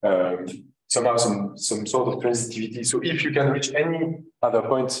somehow some sort of transitivity. So if you can reach any other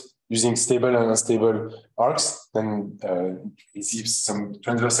point using stable and unstable arcs, then you see some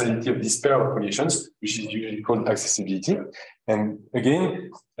transversality of this pair of foliations, which is usually called accessibility. And again,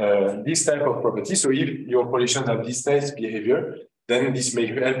 this type of property, so if your foliations have this nice behavior, then this may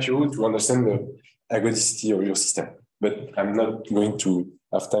help you to understand the ergodicity of your system. But I'm not going to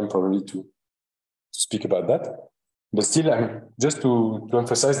have time probably to speak about that. But still, just to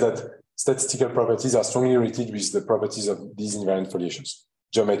emphasize that statistical properties are strongly related with the properties of these invariant foliations,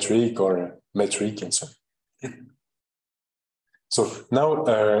 geometric or metric and so on. So now,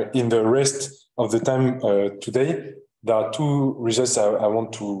 in the rest of the time today, there are two results I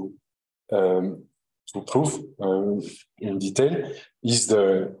want to prove in detail, is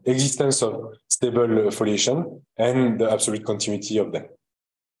the existence of stable foliation and the absolute continuity of them.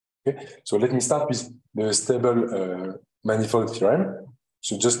 Okay, so let me start with the stable manifold theorem.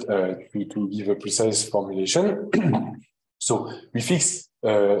 So just to give a precise formulation. So we fix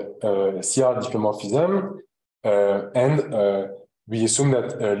CR diffeomorphism and we assume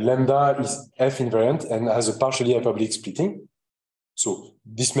that lambda is F invariant and has a partially hyperbolic splitting. So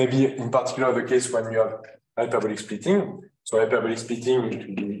this may be in particular the case when you have hyperbolic splitting. So hyperbolic splitting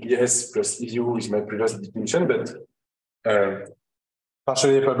will be ES plus EU is my previous definition, but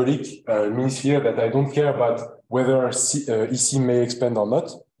partially hyperbolic means here that I don't care about whether EC may expand or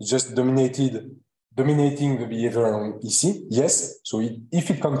not. It's just dominating the behavior on EC. Yes. So if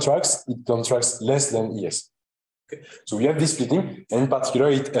it contracts less than ES. Okay. So we have this splitting, and in particular,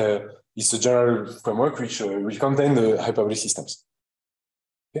 it's a general framework which will contain the hyperbolic systems.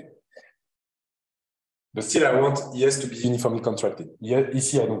 Okay. But still, I want ES to be uniformly contracted.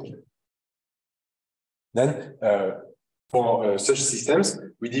 EC, I don't care. Then, for such systems,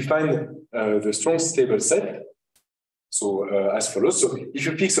 we define the strong stable set. So as follows. So if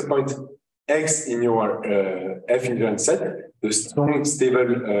you fix a point X in your F invariant set, the strong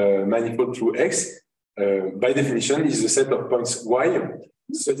stable manifold through X, by definition, is a set of points Y,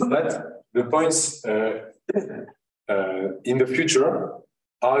 such that the points in the future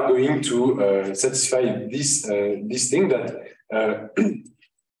are going to satisfy this thing that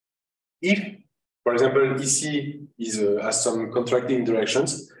if, for example, EC has some contracting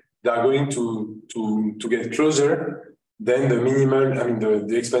directions, they are going to get closer than the minimal,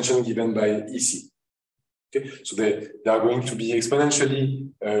 the expansion given by EC. Okay, so they are going to be exponentially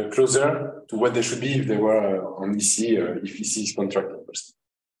closer to what they should be if they were on EC, if EC is contracting first.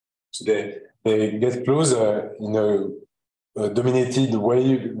 So they get close in a dominated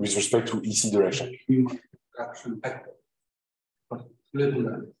way with respect to EC direction. Contraction factor.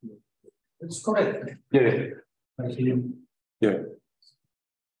 It's correct. Yeah. Yeah.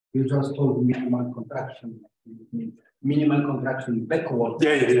 You just told minimal contraction. Minimal contraction backward.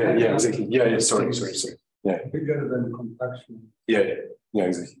 Yeah, exactly. Yeah, sorry. Yeah. Bigger than contraction. Yeah,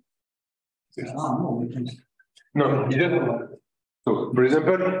 exactly. No, we can. No, it doesn't. So, for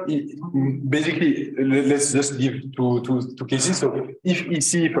example, basically, let's just give two cases. So, if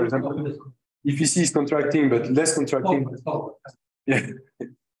EC, for example, if EC is contracting but less contracting, yeah.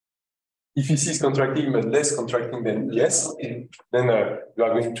 If EC is contracting but less contracting than ES, then you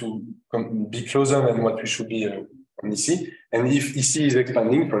are going to be closer than what we should be on EC. And if EC is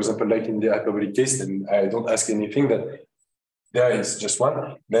expanding, for example, like in the hyperbolic case, then I don't ask anything that there is just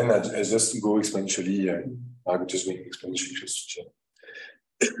one, then I just go exponentially, I'm just going exponentially close to each other.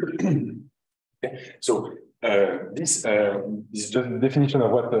 Okay. So this is just the definition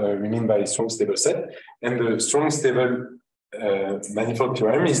of what we mean by strong stable set. And the strong stable manifold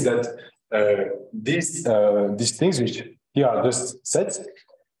theorem is that these things, which here are just sets,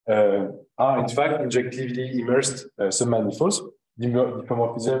 are in fact injectively immersed submanifolds,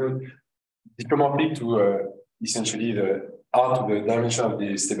 diffeomorphic to essentially the R to the dimension of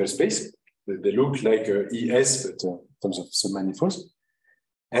the stable space. They look like ES, but in terms of submanifolds.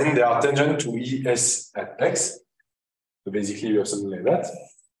 And they are tangent to ES at X. So basically, you have something like that.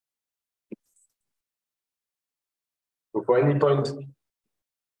 So for any point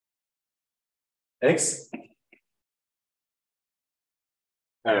X,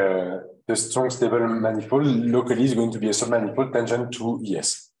 the strong stable manifold locally is going to be a submanifold tangent to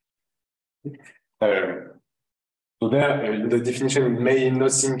ES. So there, the definition may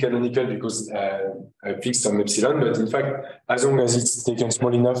not seem canonical because fixed on epsilon, but in fact, as long as it's taken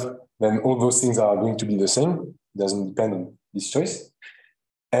small enough, then all those things are going to be the same. It doesn't depend on this choice.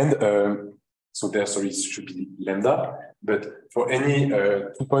 And so there, sorry, it should be lambda. But for any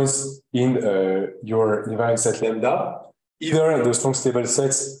 2 points in your invariant set lambda, either the strong stable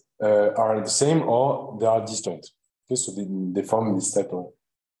sets are the same or they are disjoint. Okay, so they form this type of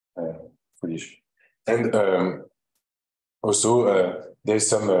foliation. And also, there's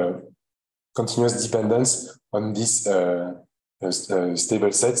some continuous dependence on these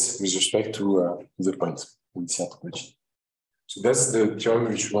stable sets with respect to the point in this anthropology. So that's the theorem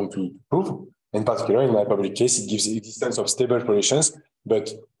which we want to prove. In particular, in the hyperbolic case, it gives the existence of stable foliations,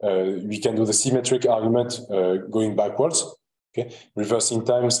 but we can do the symmetric argument going backwards. Okay, reversing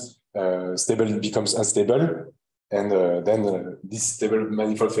times, stable becomes unstable, and then this stable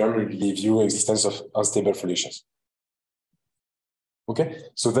manifold theorem will give you existence of unstable foliations. Okay,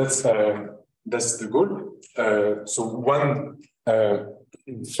 so that's the goal. So one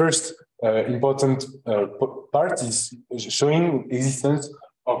first important part is showing existence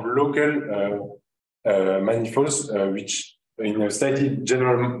of local manifolds, which in a slightly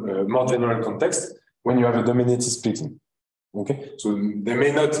general, more general context, when you have a dominated splitting. Okay, so they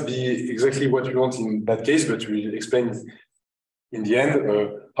may not be exactly what we want in that case, but we'll explain in the end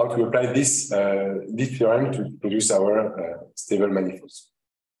how to apply this theorem to produce our stable manifolds.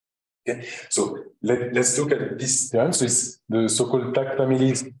 Okay, so let's look at this theorem. So it's the so-called Plaque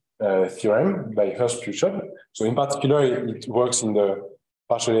families theorem by Hopf. So in particular, it works in the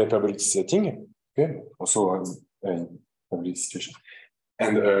partially hyperbolic setting. Okay, also in hyperbolic situation.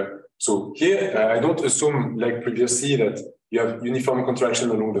 And so here, I don't assume like previously that you have uniform contraction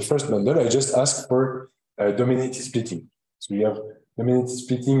along the first bundle. I just ask for dominated splitting. So you have dominated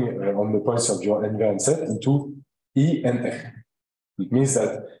splitting on the points of your invariant set into E and F. It means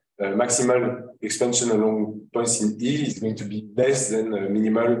that maximal expansion along points in E is going to be less than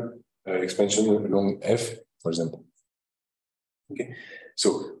minimal expansion along F, for example. Okay,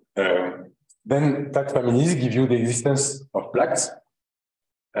 so then plaque families give you the existence of plaques.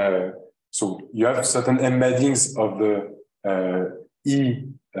 So you have certain embeddings of the E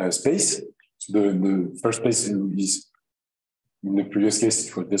space. So the first space is, in the previous case,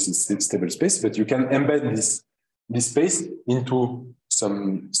 it was just a stable space, but you can embed this space into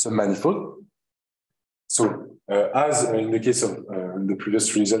some manifold. So as in the case of the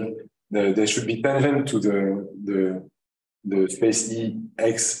previous result, they should be tangent to the space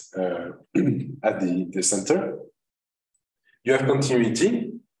EX at the center. You have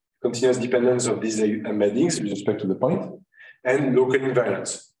continuous dependence of these embeddings with respect to the point, and local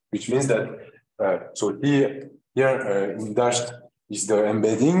invariance, which means that so here in dashed is the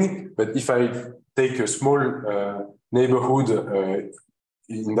embedding. But if I take a small neighborhood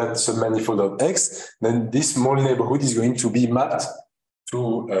in that submanifold of X, then this small neighborhood is going to be mapped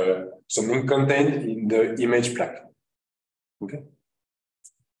to something contained in the image plaque. Okay,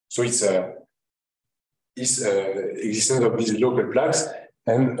 so it's existence of these local plaques,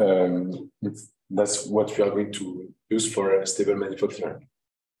 and that's what we are going to use for a stable manifold theorem.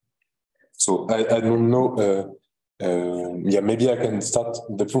 So I don't know. Yeah, maybe I can start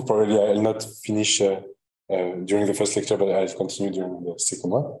the proof. Probably I'll not finish during the first lecture, but I'll continue during the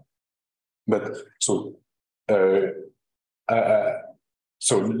second one. But so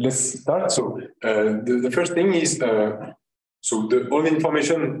let's start. So the first thing is so all the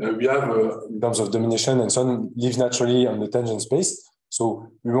information we have in terms of domination and so on lives naturally on the tangent space.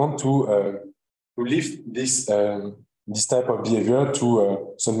 So we want to lift this this type of behavior to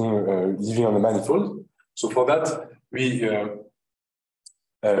something living on the manifold. So for that, we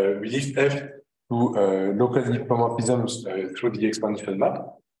lift F to local diffeomorphisms through the exponential map.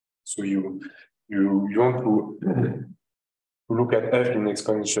 So you want to look at F in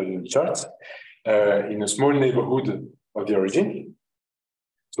exponential charts in a small neighborhood of the origin.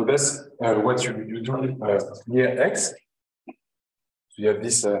 So that's what you do near X. So you have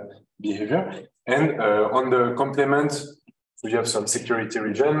this behavior. And on the complement, so you have some security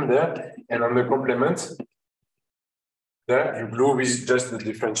region there. And on the complement, there you glue with just the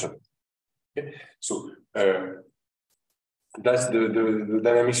differential. Okay? So that's the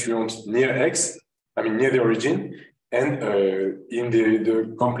dynamics you want near X, I mean near the origin. And in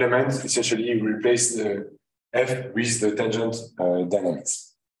the complement, essentially you replace the F with the tangent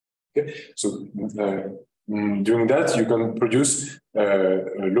dynamics. Okay? So doing that, you can produce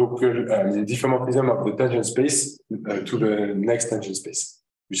a local diffeomorphism of the tangent space to the next tangent space,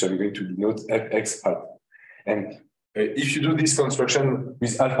 which I'm going to denote Fx alpha. And if you do this construction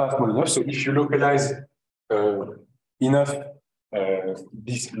with alpha small enough, so if you localize enough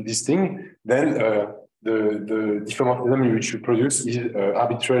this thing, then the diffeomorphism which you produce is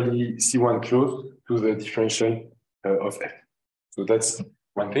arbitrarily C1 close to the differential of F. So that's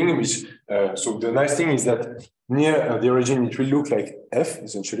one thing. Which so the nice thing is that near the origin it will look like F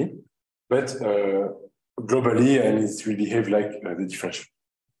essentially, but globally and it will behave like the differential.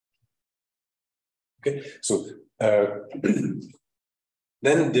 Okay, so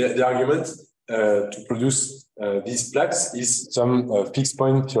then the argument to produce these plaques is some fixed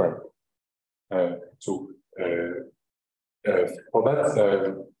point theorem. For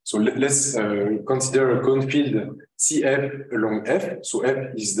that, so let's consider a cone field CF along F. So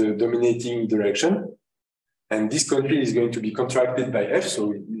F is the dominating direction, and this cone field is going to be contracted by F.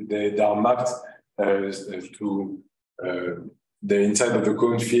 So they are mapped to the inside of the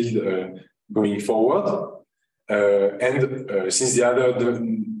cone field going forward. And since the other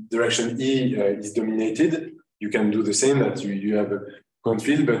direction E is dominated, you can do the same, that you have a cone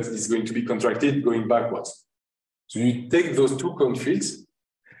field, but it's going to be contracted going backwards. So you take those two cone fields,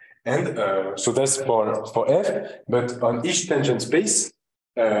 and so that's for F, but on each tangent space,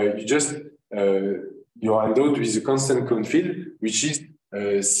 you just you are endowed with a constant cone field, which is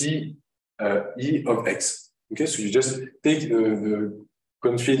C E of X. Okay, so you just take the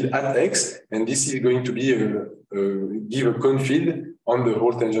cone field at X, and this is going to be give a cone field on the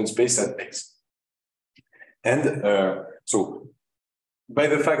whole tangent space at X. And so by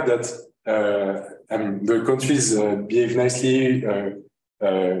the fact that I mean, the cone fields behave nicely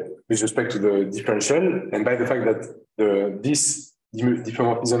with respect to the differential, and by the fact that this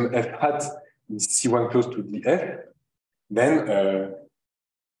diffeomorphism F hat is C1 close to the F, then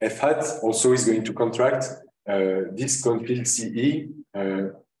F hat also is going to contract this cone field CE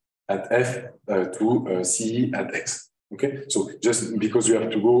at F to CE at X. Okay, so just because you have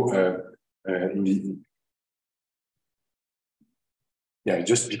to go in the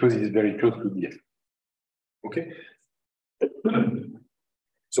just because it is very close to the F. Okay.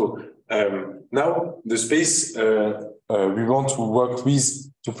 So now the space we want to work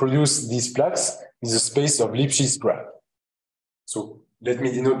with to produce these plaques is the space of Lipschitz graph. So let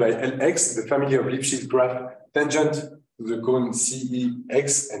me denote by Lx the family of Lipschitz graph tangent to the cone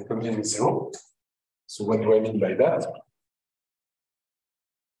CEX and containing 0. So what do I mean by that?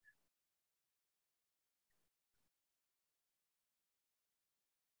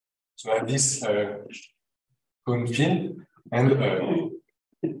 So I have this cone field, and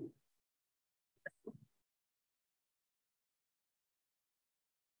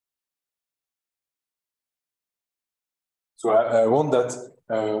so I want that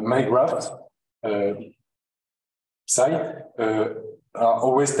my graphs psi are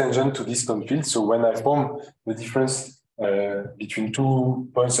always tangent to this cone field. So when I form the difference between 2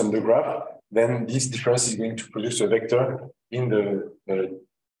 points on the graph, then this difference is going to produce a vector in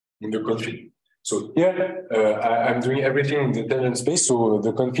the confield. So here I'm doing everything in the tangent space. So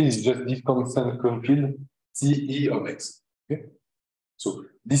the confield is just this constant confield CE of X. Okay. So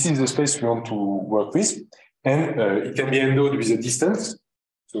this is the space we want to work with, and it can be endowed with a distance.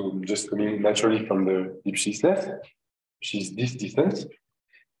 So just coming naturally from the Lipschitz left, which is this distance,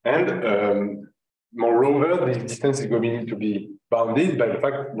 and moreover, this distance is going to be bounded by the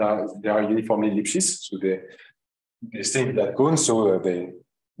fact that they are uniformly Lipschitz, so they stay in that cone, so the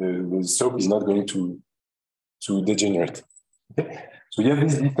slope is not going to degenerate. Okay? So you have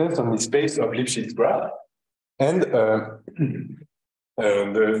this distance on the space of Lipschitz graph, and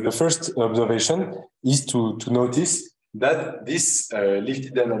the first observation is to notice that this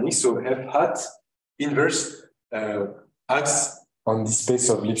lifted dynamics, so F hat inverse, acts on the space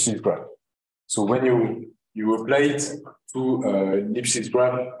of Lipschitz graph. So when you apply it to Lipschitz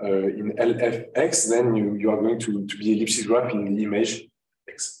graph in LFX, then you are going to be a Lipschitz graph in the image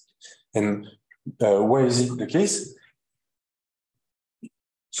X. And why is it the case?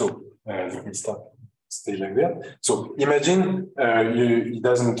 So let me stay like that. So imagine it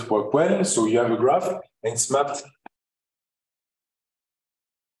doesn't work well. So you have a graph and it's mapped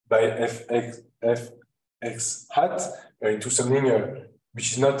by Fx hat into something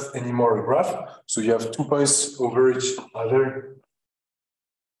which is not anymore a graph. So you have 2 points over each other.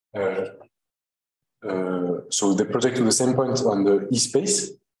 So they project to the same point on the E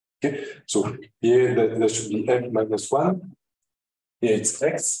space. Okay. So here that should be F minus 1. Here it's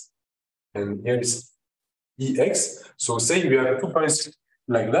X. And here is EX. So say you have 2 points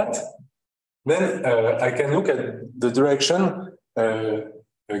like that. Then I can look at the direction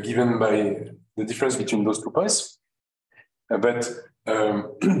given by the difference between those 2 points. But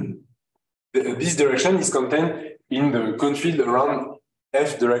this direction is contained in the confield around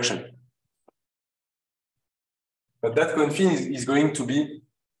F direction. But that confield is going to be,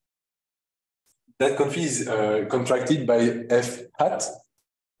 that confield is contracted by F hat,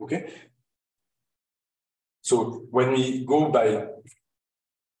 okay? So when we go by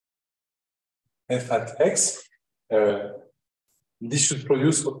F hat X, this should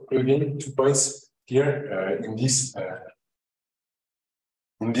produce again 2 points here in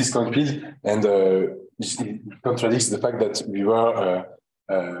this confield, and it contradicts the fact that we were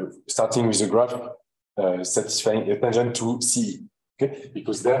starting with a graph satisfying a tangent to CE. Okay,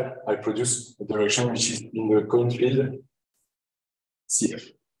 because there I produce a direction which is in the confield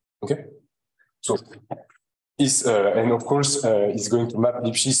CF. Okay, so is and of course it's going to map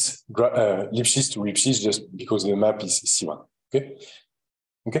Lipschitz to Lipschitz just because the map is C1. Okay,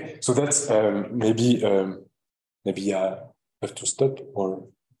 okay, so that's maybe I have to stop or.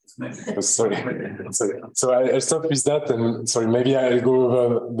 Sorry. So I'll stop with that, and sorry, maybe I'll go over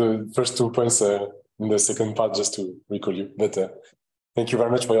the first 2 points in the second part just to recall you. But thank you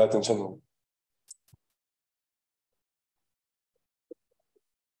very much for your attention.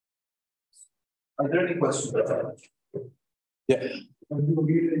 Are there any questions? Yeah. You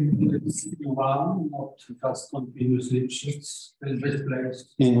really one, not just continuous Lipschitz in this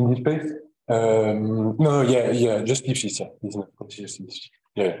place. In this place? No, yeah, just Lipschitz. Yeah, it's not continuous Lipschitz.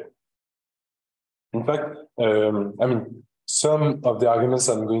 Yeah. In fact, I mean, some of the arguments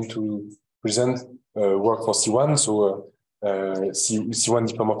I'm going to present work for C1, so C1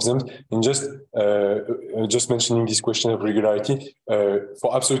 diffeomorphisms, and just mentioning this question of regularity,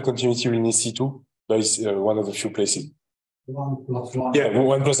 for absolute continuity we need C2, that is one of the few places. 1 plus 1. Yeah,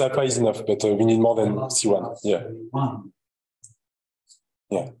 1 plus alpha is enough, but we need more than C1. Yeah. 1.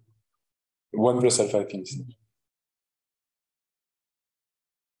 Yeah. 1 plus alpha, I think.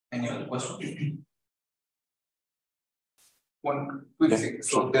 Any other question? One quick thing.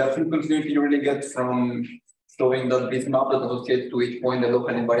 So the absolute continuity you really get from showing that this map that associates to each point the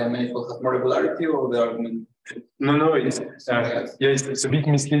local invariant manifold has more regularity, or the argument? No, it's it's a bit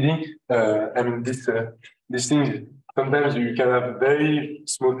misleading. I mean, this thing, sometimes you can have very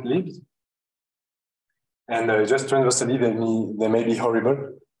smooth leaves, and just transversally they may be horrible.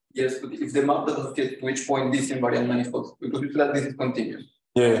 Yes, but if the map that associates to each point this invariant manifold, because you feel that this is continuous.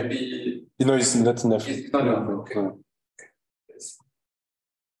 Yeah, maybe it's not enough. It's not enough. Okay. No. Yes.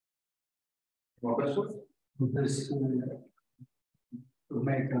 More questions? This to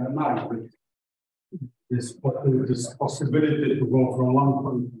make a remark with this possibility to go from one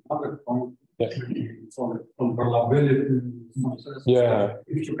point to another point. Yeah. For comparability. Yeah.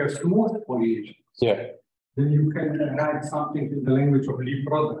 If you have smooth foliations, Yeah. then you can write something in the language of Lie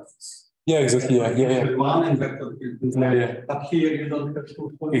products. Yeah, exactly. Yeah. One and vector field. Yeah. But here you don't have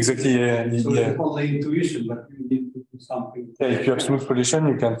to. Exactly. So it's only intuition, but you need to do something. Yeah, if you have smooth pollution,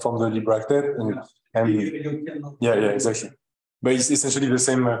 you can form the Lie bracket and Here you cannot. yeah, exactly. But it's essentially the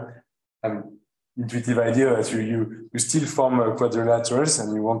same intuitive idea that you still form quadrilaterals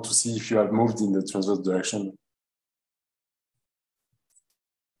and you want to see if you have moved in the transverse direction.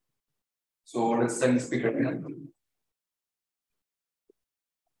 So let's send the speaker.